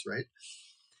hounds, right?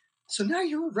 So now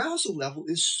your arousal level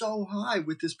is so high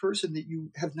with this person that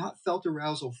you have not felt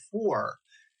arousal for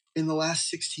in the last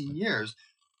 16 years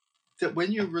that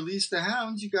when you release the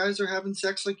hounds, you guys are having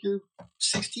sex like you're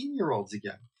 16-year-olds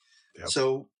again. Yep.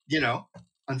 So,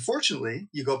 unfortunately,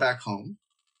 you go back home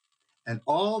and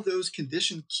all those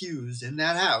conditioned cues in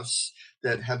that house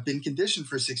that have been conditioned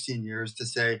for 16 years to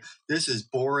say, this is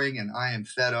boring and I am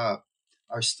fed up,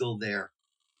 are still there.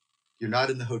 You're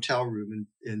not in the hotel room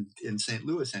in St.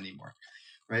 Louis anymore,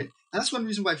 right? And that's one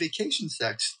reason why vacation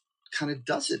sex kind of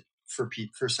does it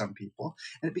for some people.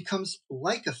 And it becomes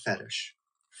like a fetish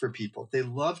for people. They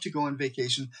love to go on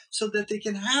vacation so that they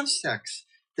can have sex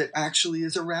that actually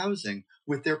is arousing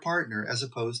with their partner, as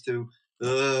opposed to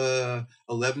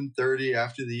 11:30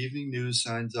 after the evening news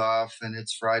signs off and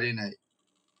it's Friday night.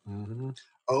 Mm-hmm.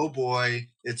 Oh boy,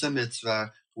 it's a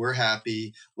mitzvah. We're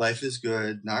happy. Life is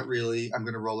good. Not really. I'm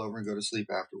going to roll over and go to sleep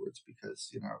afterwards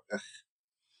because, ugh.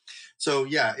 So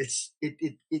yeah,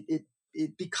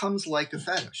 it becomes like a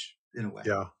fetish in a way.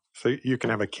 Yeah. So you can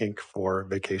have a kink for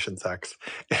vacation sex.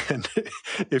 And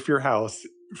if your house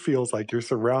feels like you're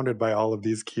surrounded by all of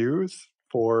these cues,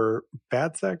 for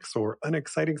bad sex or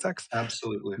unexciting sex,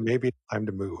 Absolutely. maybe it's time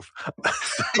to move.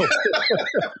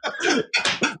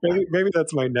 maybe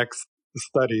that's my next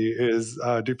study is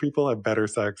do people have better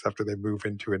sex after they move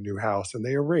into a new house and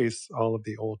they erase all of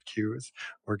the old cues?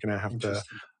 We're going to have to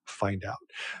Interesting. find out.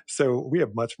 So we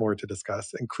have much more to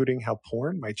discuss, including how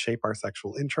porn might shape our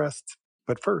sexual interests.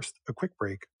 But first, a quick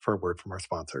break for a word from our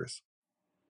sponsors.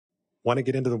 Want to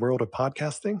get into the world of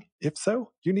podcasting? If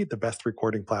so, you need the best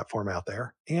recording platform out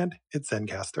there, and it's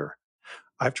Zencastr.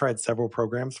 I've tried several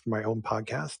programs for my own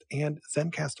podcast, and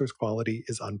Zencastr's quality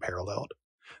is unparalleled.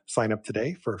 Sign up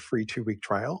today for a free 2-week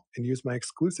trial and use my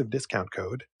exclusive discount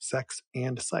code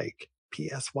SEXandPsych,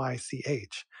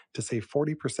 PSYCH, to save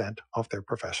 40% off their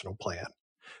professional plan.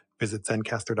 Visit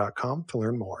Zencastr.com to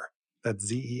learn more. That's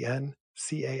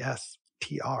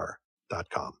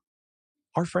ZENCASTR.com.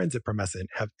 Our friends at Promescent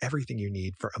have everything you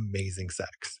need for amazing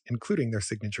sex, including their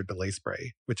signature delay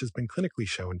spray, which has been clinically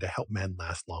shown to help men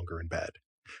last longer in bed.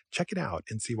 Check it out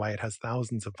and see why it has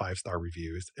thousands of 5-star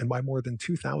reviews and why more than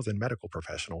 2,000 medical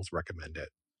professionals recommend it.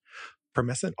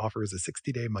 Promescent offers a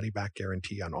 60-day money-back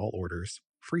guarantee on all orders,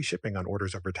 free shipping on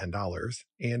orders over $10,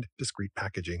 and discreet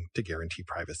packaging to guarantee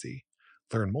privacy.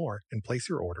 Learn more and place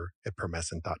your order at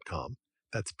promescent.com.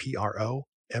 That's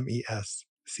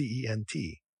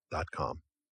PROMESCENT.com.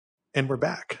 And we're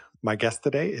back. My guest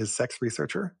today is sex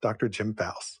researcher Dr. Jim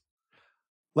Fouse.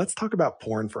 Let's talk about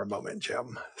porn for a moment,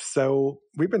 Jim. So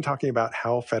we've been talking about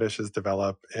how fetishes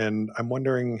develop, and I'm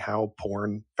wondering how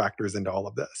porn factors into all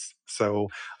of this. So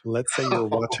let's say you're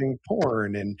watching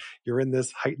porn and you're in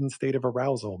this heightened state of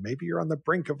arousal. Maybe you're on the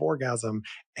brink of orgasm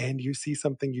and you see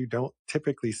something you don't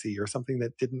typically see or something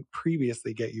that didn't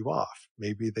previously get you off.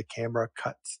 Maybe the camera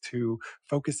cuts to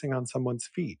focusing on someone's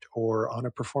feet or on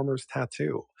a performer's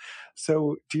tattoo.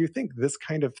 So do you think this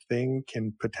kind of thing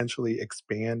can potentially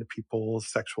expand people's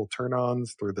sexual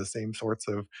turn-ons through the same sorts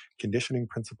of conditioning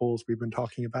principles we've been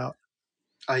talking about?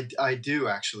 I do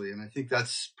actually, and I think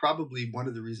that's probably one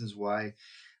of the reasons why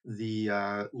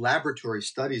the laboratory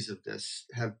studies of this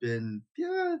have been,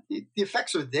 the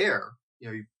effects are there.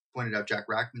 You pointed out Jack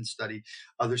Rackman's study,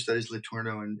 other studies,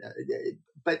 Letourneau,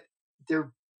 but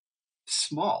they're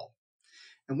small.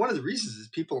 And one of the reasons is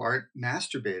people aren't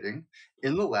masturbating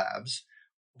in the labs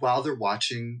while they're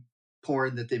watching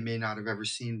porn that they may not have ever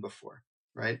seen before,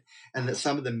 right? And that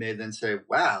some of them may then say,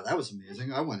 wow, that was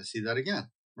amazing. I want to see that again,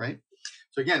 right?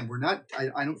 So again,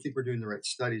 I don't think we're doing the right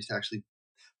studies to actually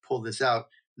pull this out.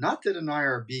 Not that an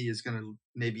IRB is going to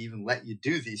maybe even let you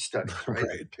do these studies, right?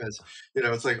 Right. Because,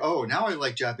 it's like, oh, now I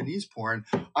like Japanese porn.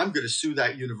 I'm going to sue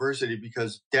that university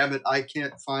because, damn it, I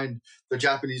can't find the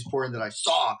Japanese porn that I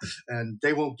saw and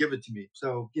they won't give it to me.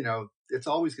 So, it's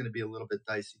always going to be a little bit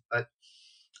dicey. But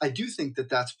I do think that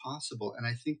that's possible. And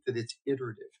I think that it's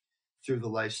iterative through the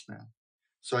lifespan.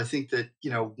 So I think that,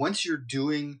 once you're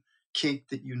doing kink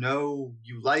that you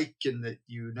like and that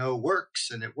works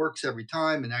and it works every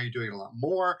time, and now you're doing it a lot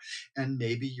more, and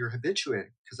maybe you're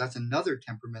habituating, because that's another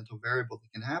temperamental variable that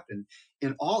can happen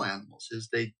in all animals is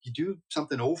you do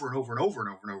something over and over and over and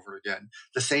over and over again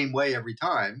the same way every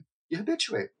time, you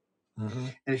habituate. Mm-hmm.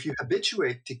 And if you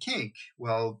habituate to kink,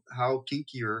 well, how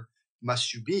kinkier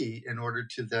must you be in order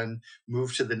to then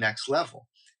move to the next level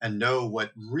and know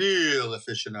what real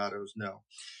aficionados know?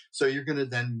 So you're going to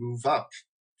then move up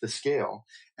the scale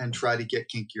and try to get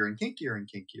kinkier and kinkier and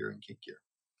kinkier and kinkier.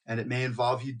 And it may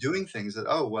involve you doing things that,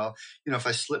 if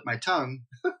I slit my tongue,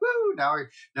 now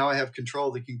I have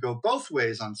control that can go both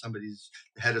ways on the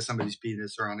head of somebody's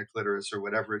penis or on a clitoris or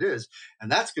whatever it is.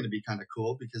 And that's going to be kind of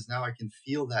cool because now I can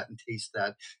feel that and taste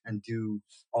that and do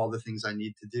all the things I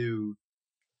need to do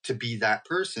to be that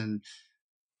person.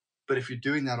 But if you're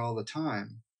doing that all the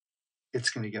time, it's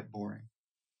going to get boring.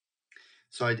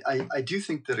 So I do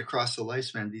think that across the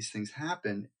lifespan, these things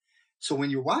happen. So when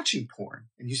you're watching porn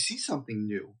and you see something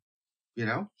new,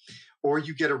 or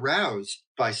you get aroused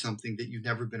by something that you've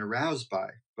never been aroused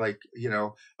by, like,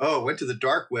 went to the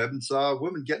dark web and saw a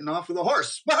woman getting off with a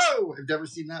horse. Whoa, I've never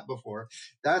seen that before.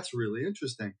 That's really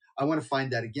interesting. I want to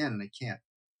find that again and I can't.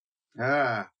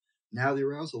 Now the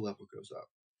arousal level goes up.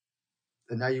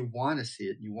 And now you want to see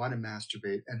it. You want to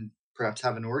masturbate and perhaps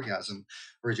have an orgasm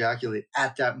or ejaculate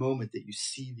at that moment that you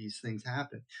see these things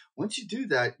happen. Once you do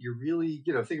that, you're really,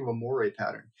 think of a moire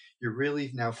pattern. You're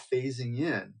really now phasing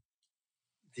in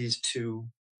these two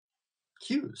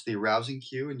cues, the arousing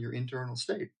cue and your internal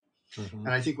state. Mm-hmm.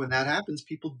 And I think when that happens,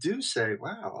 people do say,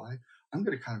 wow, I'm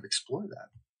going to kind of explore that,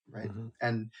 right? Mm-hmm.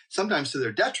 And sometimes to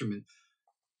their detriment.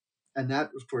 And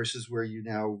that, of course, is where you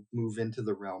now move into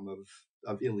the realm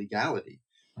of illegality.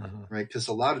 Mm-hmm. Right? Because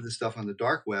a lot of the stuff on the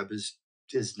dark web is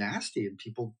is nasty, and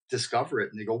people discover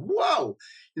it and they go, whoa,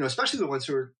 especially the ones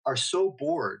who are so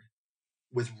bored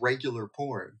with regular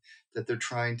porn that they're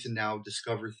trying to now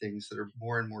discover things that are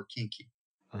more and more kinky.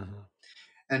 Mhm.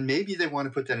 And maybe they want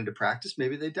to put that into practice,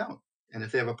 maybe they don't. And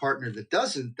if they have a partner that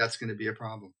doesn't, that's going to be a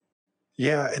problem.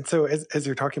 Yeah. And so as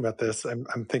you're talking about this,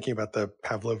 I'm thinking about the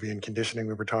Pavlovian conditioning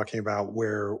we were talking about,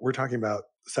 where we're talking about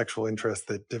sexual interests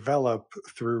that develop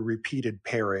through repeated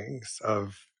pairings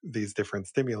of these different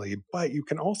stimuli. But you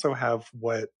can also have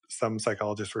what some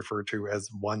psychologists refer to as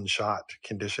one-shot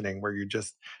conditioning, where you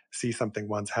just see something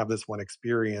once, have this one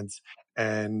experience,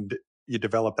 and you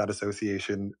develop that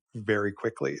association very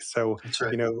quickly. So, That's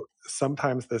right.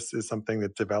 sometimes this is something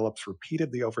that develops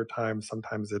repeatedly over time.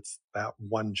 Sometimes it's that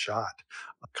one shot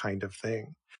kind of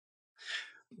thing.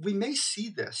 We may see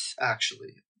this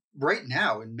actually right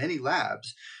now in many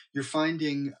labs. You're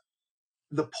finding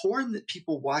the porn that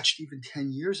people watched even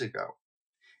 10 years ago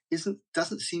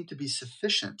doesn't seem to be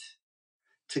sufficient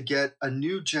to get a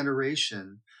new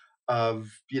generation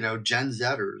of Gen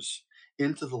Zers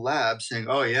into the lab saying,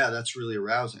 oh yeah, that's really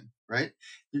arousing, right?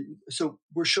 So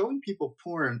we're showing people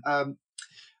porn.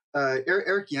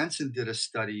 Eric Jensen did a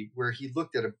study where he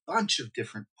looked at a bunch of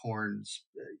different porn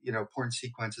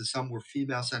sequences. Some were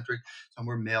female centric, some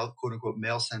were male, quote unquote,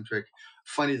 male centric.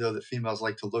 Funny though that females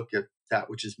like to look at that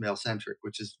which is male centric,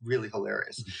 which is really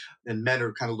hilarious. Mm-hmm. And men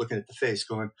are kind of looking at the face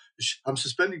going, I'm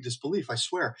suspending disbelief, I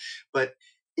swear. But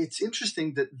it's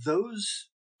interesting that those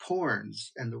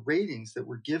porns and the ratings that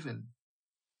were given,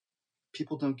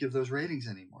 people don't give those ratings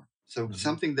anymore. So mm-hmm.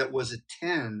 something that was a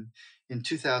 10 in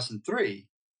 2003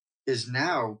 is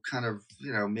now kind of,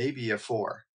 maybe a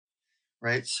 4,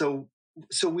 right? So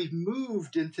we've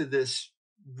moved into this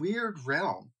weird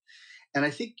realm. And I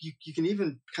think you can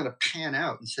even kind of pan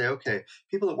out and say, okay,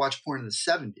 people that watch porn in the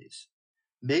 70s,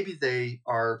 maybe they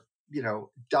are,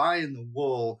 die in the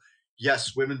wool.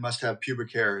 Yes, women must have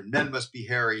pubic hair and men must be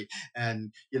hairy.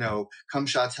 And, cum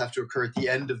shots have to occur at the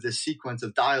end of this sequence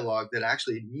of dialogue that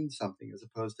actually means something, as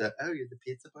opposed to, oh, you're the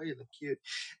pizza boy, you look cute.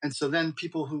 And so then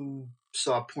people who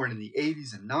saw porn in the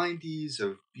 80s and 90s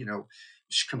of,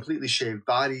 completely shaved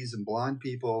bodies and blonde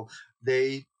people,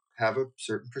 they have a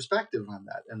certain perspective on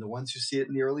that. And the ones who see it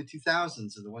in the early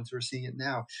 2000s are the ones who are seeing it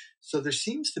now. So there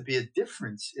seems to be a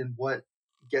difference in what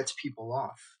gets people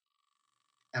off.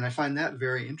 And I find that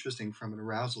very interesting from an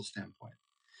arousal standpoint.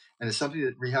 And it's something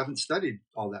that we haven't studied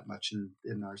all that much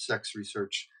in our sex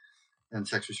research and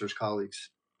sex research colleagues.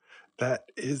 That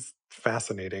is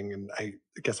fascinating. And I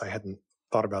guess I hadn't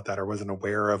thought about that or wasn't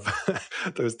aware of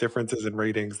those differences in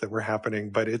ratings that were happening.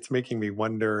 But it's making me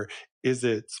wonder, is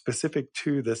it specific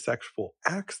to the sexual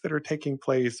acts that are taking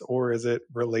place, or is it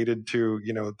related to,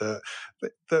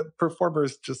 the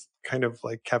performers just kind of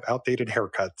like have outdated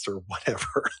haircuts or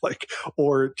whatever,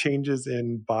 or changes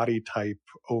in body type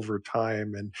over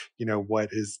time and, what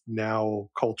is now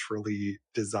culturally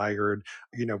desired,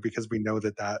 because we know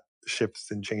that shifts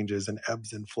and changes and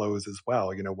ebbs and flows as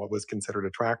well. What was considered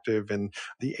attractive in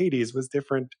the 80s was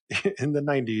different in the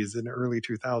 90s and early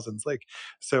 2000s.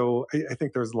 So I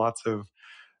think there's lots of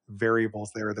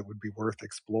variables there that would be worth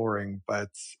exploring, but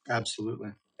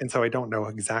absolutely. And so I don't know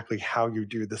exactly how you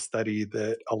do the study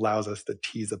that allows us to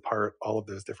tease apart all of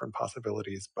those different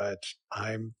possibilities, but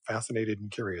I'm fascinated and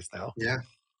curious now. Yeah.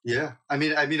 Yeah.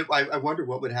 I wonder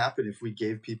what would happen if we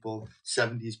gave people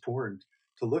 70s porn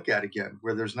to look at again,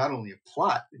 where there's not only a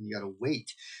plot and you got to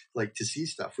wait to see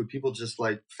stuff. Would people just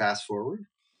fast forward?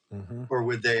 Mm-hmm. Or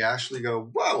would they actually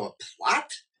go, whoa, a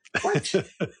plot? What?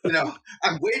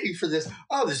 I'm waiting for this.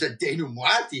 Oh, there's a denouement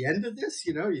at the end of this.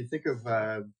 You think of,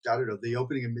 the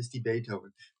opening of Misty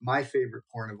Beethoven, my favorite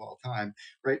porn of all time,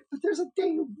 right? But there's a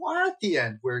denouement at the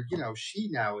end where, she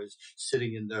now is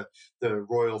sitting in the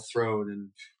royal throne and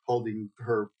holding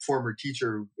her former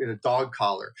teacher in a dog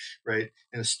collar, right?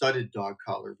 In a studded dog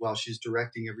collar, while she's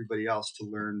directing everybody else to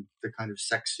learn the kind of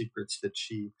sex secrets that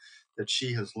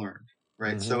she has learned,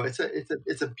 right? Mm-hmm. So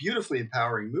it's a beautifully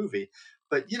empowering movie.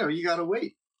 But, you got to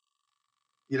wait.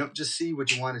 You don't just see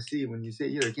what you want to see when you see,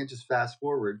 you can't just fast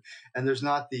forward. And there's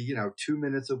not the, 2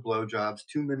 minutes of blowjobs,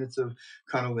 2 minutes of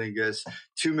cunnilingus,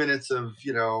 2 minutes of,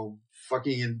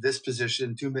 fucking in this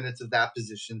position, 2 minutes of that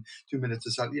position, 2 minutes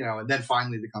of something, and then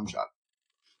finally the cum shot.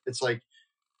 It's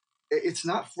it's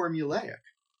not formulaic,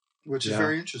 which is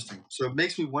very interesting. So it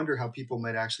makes me wonder how people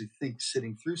might actually think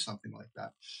sitting through something like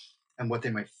that and what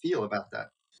they might feel about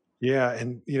that. Yeah.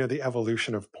 And, the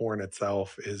evolution of porn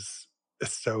itself is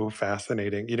so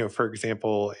fascinating. For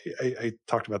example, I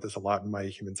talked about this a lot in my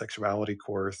human sexuality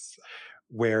course,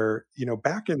 where,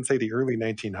 back in, say, the early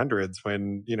 1900s,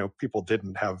 when, people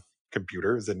didn't have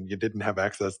computers and you didn't have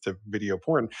access to video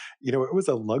porn, it was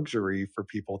a luxury for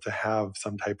people to have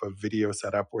some type of video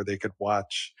setup where they could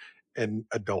watch an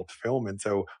adult film. And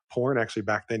so porn actually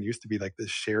back then used to be like this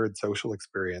shared social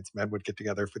experience. Men would get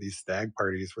together for these stag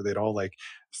parties where they'd all like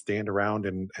stand around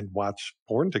and watch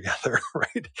porn together,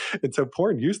 right? And so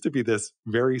porn used to be this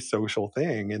very social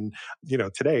thing. And,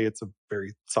 today it's a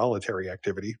very solitary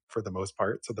activity for the most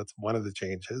part. So that's one of the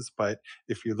changes. But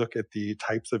if you look at the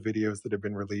types of videos that have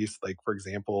been released, like, for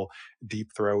example,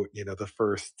 Deep Throat, the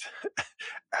first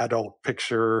adult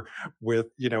picture with,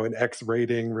 an X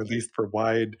rating released for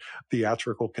wide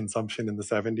theatrical consumption in the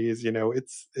 70s,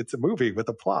 it's a movie with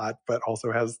a plot, but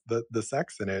also has the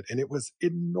sex in it. And it was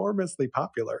enormously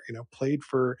popular, played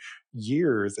for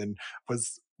years and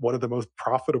was one of the most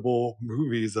profitable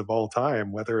movies of all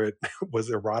time, whether it was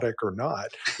erotic or not.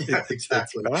 Yeah,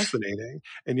 exactly. It's fascinating.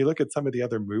 And you look at some of the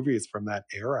other movies from that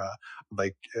era,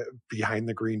 like Behind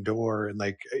the Green Door and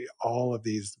like all of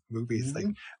these movies, like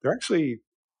they're actually,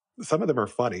 some of them are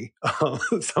funny.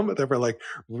 Some of them are like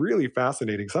really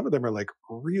fascinating. Some of them are like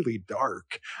really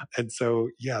dark. And so,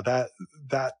 yeah,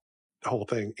 that whole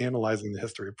thing, analyzing the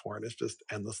history of porn, is just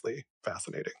endlessly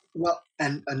fascinating. Well,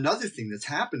 and another thing that's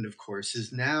happened, of course,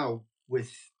 is now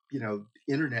with,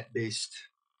 internet-based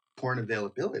porn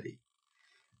availability,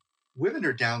 women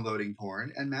are downloading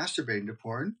porn and masturbating to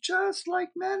porn just like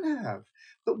men have.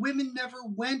 But women never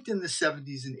went in the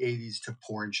 70s and 80s to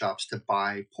porn shops to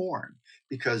buy porn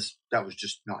because that was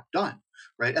just not done,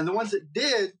 right? And the ones that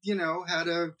did, had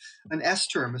an S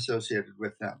term associated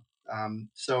with them.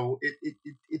 So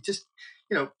it just,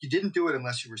 you didn't do it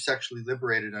unless you were sexually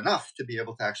liberated enough to be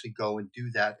able to actually go and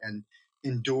do that and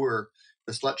endure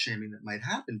the slut shaming that might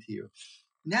happen to you.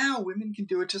 Now women can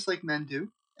do it just like men do,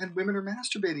 and women are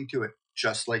masturbating to it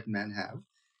just like men have.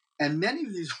 And many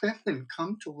of these women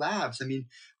come to labs. I mean,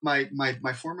 my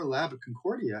former lab at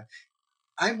Concordia,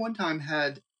 I one time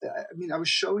had, I was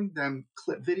showing them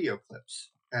video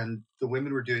clips, and the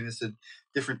women were doing this at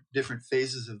different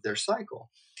phases of their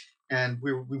cycle. And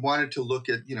we wanted to look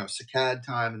at, saccade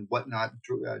time and whatnot,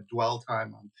 dwell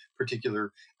time on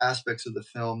particular aspects of the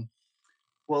film.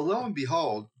 Well, lo and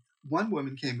behold, one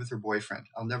woman came with her boyfriend.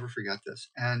 I'll never forget this.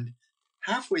 And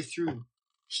halfway through,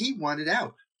 he wanted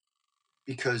out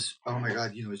because, oh my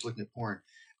God, he's looking at porn.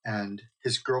 And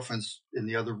his girlfriend's in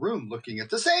the other room looking at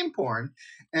the same porn.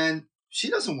 And she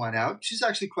doesn't want out. She's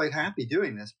actually quite happy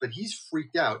doing this, but he's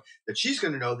freaked out that she's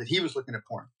going to know that he was looking at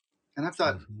porn. And I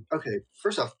thought, okay,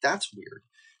 first off, that's weird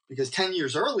because 10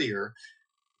 years earlier,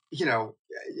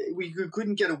 we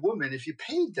couldn't get a woman if you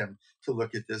paid them to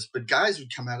look at this, but guys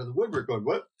would come out of the woodwork going,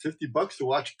 what, $50 to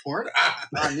watch porn?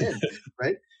 I'm in,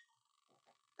 right?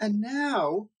 And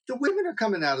now the women are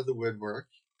coming out of the woodwork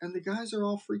and the guys are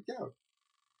all freaked out.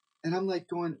 And I'm like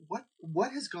going,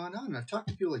 what has gone on? And I've talked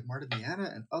to people like Marta Miana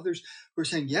and others who are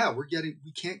saying, yeah, we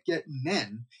can't get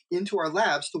men into our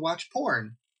labs to watch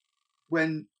porn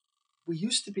when we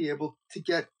used to be able to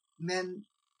get men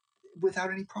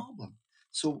without any problem.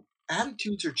 So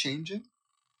attitudes are changing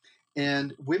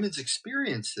and women's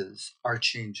experiences are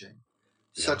changing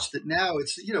such that now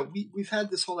it's, we've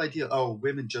had this whole idea, oh,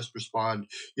 women just respond,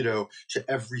 to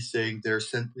everything. They're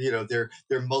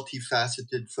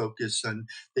multifaceted focus and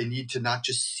they need to not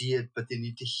just see it, but they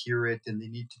need to hear it and they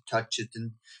need to touch it.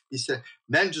 And he said,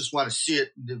 men just want to see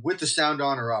it with the sound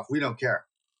on or off. We don't care.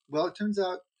 Well, it turns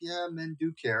out, yeah, men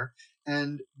do care.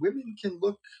 And women can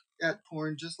look at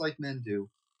porn just like men do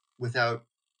without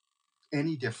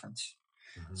any difference.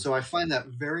 Mm-hmm. So I find that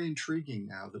very intriguing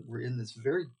now that we're in this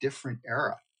very different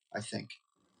era, I think.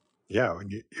 Yeah,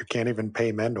 and you can't even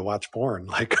pay men to watch porn.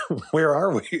 Like, where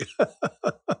are we?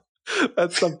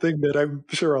 That's something that I'm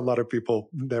sure a lot of people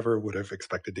never would have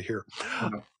expected to hear.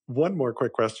 Mm-hmm. One more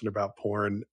quick question about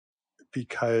porn,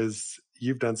 because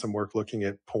you've done some work looking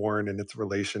at porn and its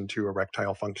relation to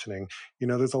erectile functioning.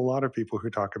 There's a lot of people who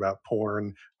talk about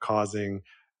porn causing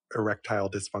erectile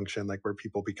dysfunction, like where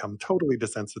people become totally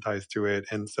desensitized to it.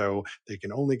 And so they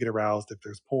can only get aroused if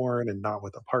there's porn and not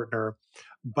with a partner.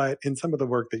 But in some of the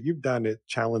work that you've done, it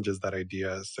challenges that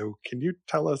idea. So can you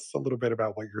tell us a little bit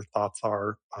about what your thoughts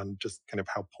are on just kind of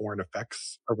how porn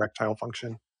affects erectile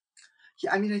function?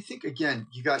 Yeah, I think, again,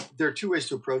 there are two ways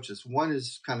to approach this. One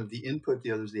is kind of the input,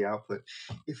 the other is the output.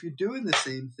 If you're doing the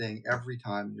same thing every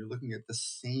time, and you're looking at the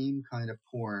same kind of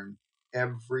porn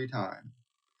every time,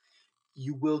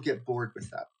 you will get bored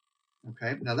with that.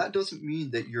 Okay. Now, that doesn't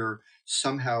mean that you're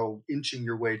somehow inching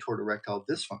your way toward erectile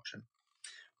dysfunction.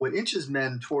 What inches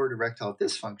men toward erectile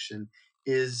dysfunction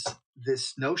is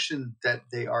this notion that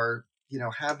they are,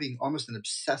 having almost an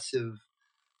obsessive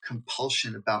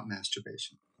compulsion about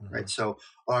masturbation, right? So,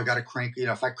 I got to crank,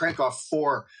 if I crank off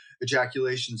 4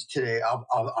 ejaculations today,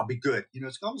 I'll be good.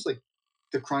 It's almost like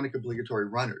the chronic obligatory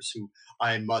runners who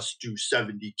I must do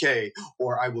 70K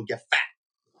or I will get fat.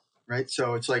 Right.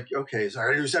 So it's like, okay, so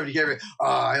I do 70K.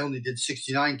 I only did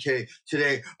 69K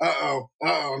today.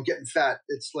 I'm getting fat.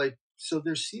 It's like, so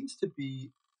there seems to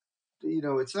be,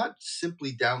 it's not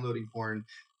simply downloading porn,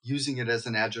 using it as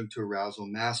an adjunct to arousal,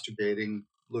 masturbating,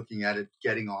 looking at it,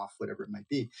 getting off, whatever it might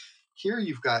be. Here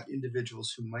you've got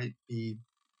individuals who might be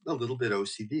a little bit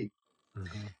OCD.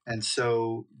 And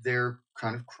so they're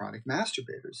kind of chronic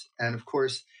masturbators. And of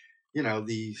course,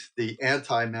 the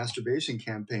anti-masturbation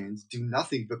campaigns do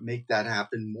nothing but make that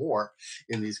happen more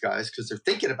in these guys because they're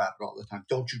thinking about it all the time.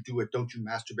 Don't you do it. Don't you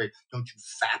masturbate. Don't you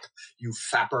fap. You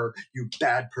fapper. You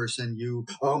bad person. You,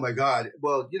 oh my God.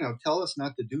 Well, tell us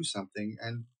not to do something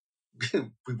and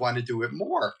we want to do it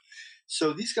more.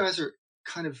 So these guys are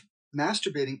kind of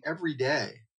masturbating every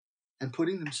day and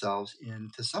putting themselves in,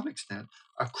 to some extent,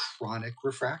 a chronic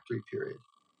refractory period.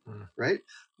 Right?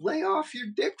 Lay off your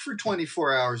dick for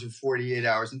 24 hours or 48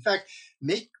 hours. In fact,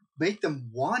 make them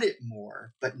want it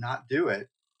more, but not do it.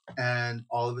 And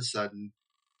all of a sudden,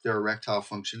 their erectile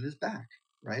function is back,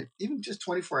 right? Even just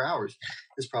 24 hours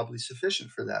is probably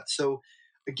sufficient for that. So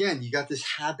again, you got this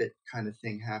habit kind of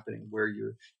thing happening where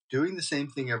you're doing the same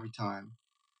thing every time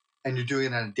and you're doing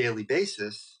it on a daily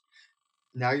basis.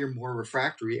 Now you're more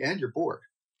refractory and you're bored,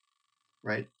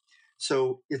 right?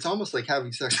 So it's almost like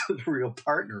having sex with a real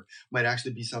partner might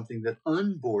actually be something that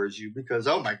unbores you because,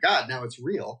 oh my God, now it's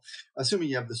real, assuming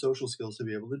you have the social skills to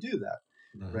be able to do that,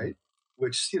 right?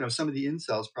 Which, some of the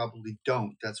incels probably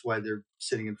don't. That's why they're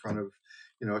sitting in front of,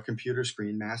 a computer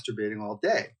screen masturbating all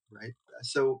day, right?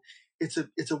 So it's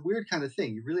a weird kind of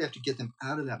thing. You really have to get them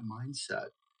out of that mindset.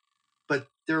 But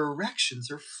their erections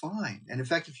are fine. And in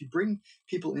fact, if you bring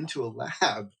people into a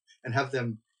lab and have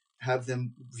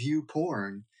them view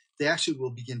porn, they actually will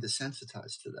begin to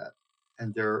sensitize to that.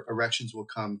 And their erections will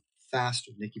come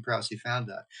faster. Nikki Prousey found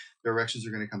that. Their erections are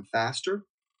going to come faster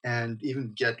and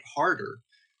even get harder,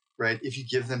 right, if you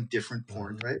give them different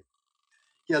porn, right?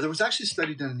 Yeah, there was actually a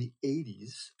study done in the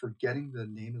 80s, forgetting the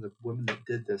name of the woman that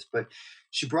did this, but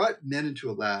she brought men into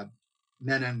a lab,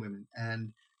 men and women,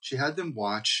 and she had them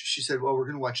watch. She said, well, we're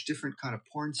going to watch different kind of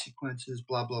porn sequences,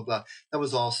 blah, blah, blah. That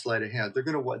was all sleight of hand.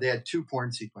 They had 2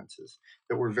 porn sequences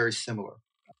that were very similar.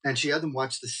 And she had them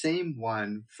watch the same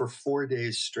one for 4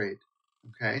 days straight.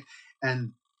 Okay.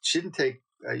 And she didn't take,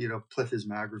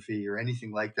 plethysmography or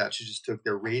anything like that. She just took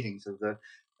their ratings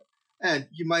and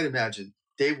you might imagine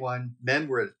day 1, men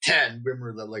were at a 10, women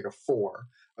were like a 4.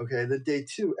 Okay. Then day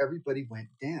 2, everybody went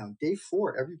down. Day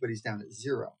 4, everybody's down at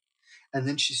 0. And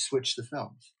then she switched the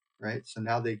films, right? So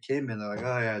now they came in, they're like,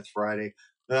 oh yeah, it's Friday.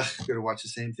 Ugh, going to watch the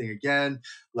same thing again.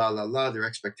 La, la, la. Their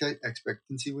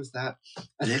expectancy was that.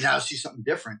 And then now see something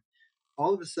different.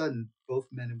 All of a sudden, both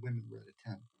men and women were at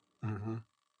a 10.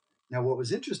 Now, what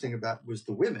was interesting about was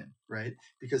the women, right?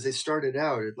 Because they started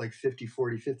out at like 50,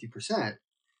 40, 50%.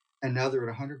 And now they're at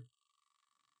 100.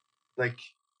 Like,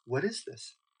 what is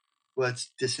this? Well,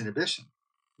 it's disinhibition,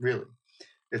 really.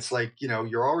 It's like,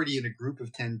 you're already in a group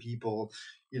of 10 people,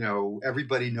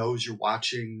 everybody knows you're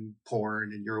watching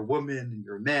porn and you're a woman and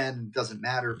you're a man and it doesn't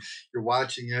matter. You're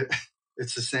watching it.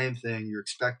 It's the same thing. Your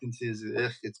expectancy is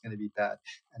it's going to be bad.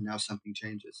 And now something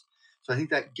changes. So I think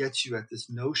that gets you at this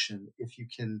notion, if you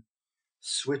can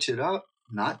switch it up,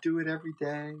 not do it every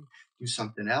day, do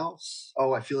something else.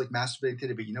 Oh, I feel like masturbating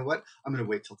today, but you know what? I'm going to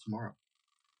wait till tomorrow.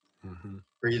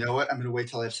 Or you know what? I'm going to wait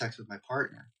till I have sex with my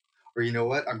partner. Or you know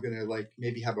what? I'm going to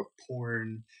maybe have a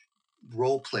porn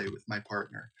role play with my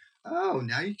partner. Oh,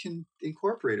 now you can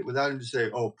incorporate it without him to say,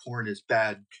 oh, porn is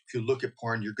bad. If you look at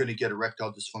porn, you're going to get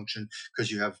erectile dysfunction because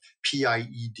you have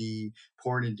PIED,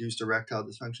 porn-induced erectile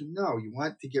dysfunction. No, you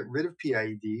want to get rid of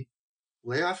PIED.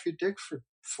 Lay off your dick for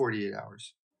 48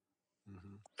 hours.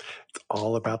 It's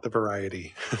all about the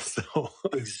variety.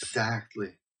 Exactly.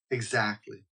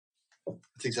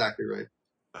 That's exactly right.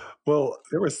 Well,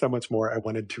 there was so much more I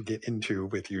wanted to get into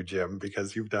with you, Jim,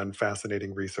 because you've done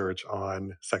fascinating research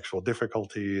on sexual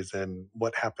difficulties and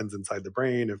what happens inside the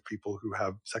brain of people who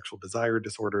have sexual desire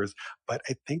disorders. But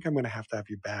I think I'm going to have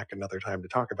you back another time to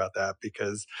talk about that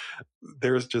because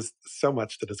there's just so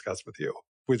much to discuss with you.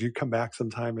 Would you come back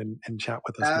sometime and chat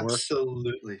with us more?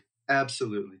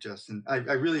 Absolutely, Justin.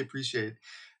 I really appreciate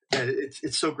it.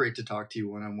 It's so great to talk to you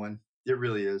one-on-one. It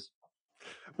really is.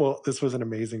 Well, this was an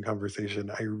amazing conversation.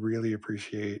 I really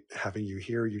appreciate having you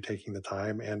here, you taking the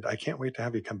time, and I can't wait to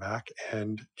have you come back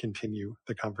and continue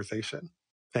the conversation.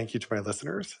 Thank you to my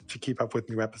listeners. To keep up with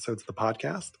new episodes of the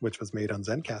podcast, which was made on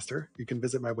Zencastr, you can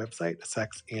visit my website,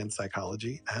 Sex and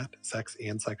Psychology, at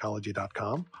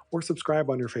sexandpsychology.com, or subscribe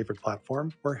on your favorite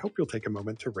platform, where I hope you'll take a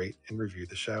moment to rate and review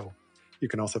the show. You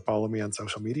can also follow me on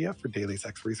social media for daily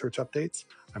sex research updates.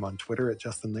 I'm on Twitter at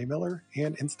Justin Lehmiller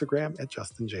and Instagram at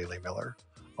Justin J. Lehmiller.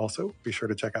 Also, be sure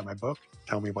to check out my book,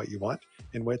 Tell Me What You Want,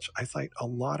 in which I cite a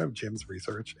lot of Jim's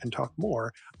research and talk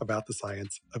more about the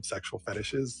science of sexual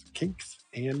fetishes, kinks,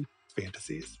 and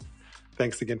fantasies.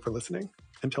 Thanks again for listening.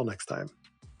 Until next time.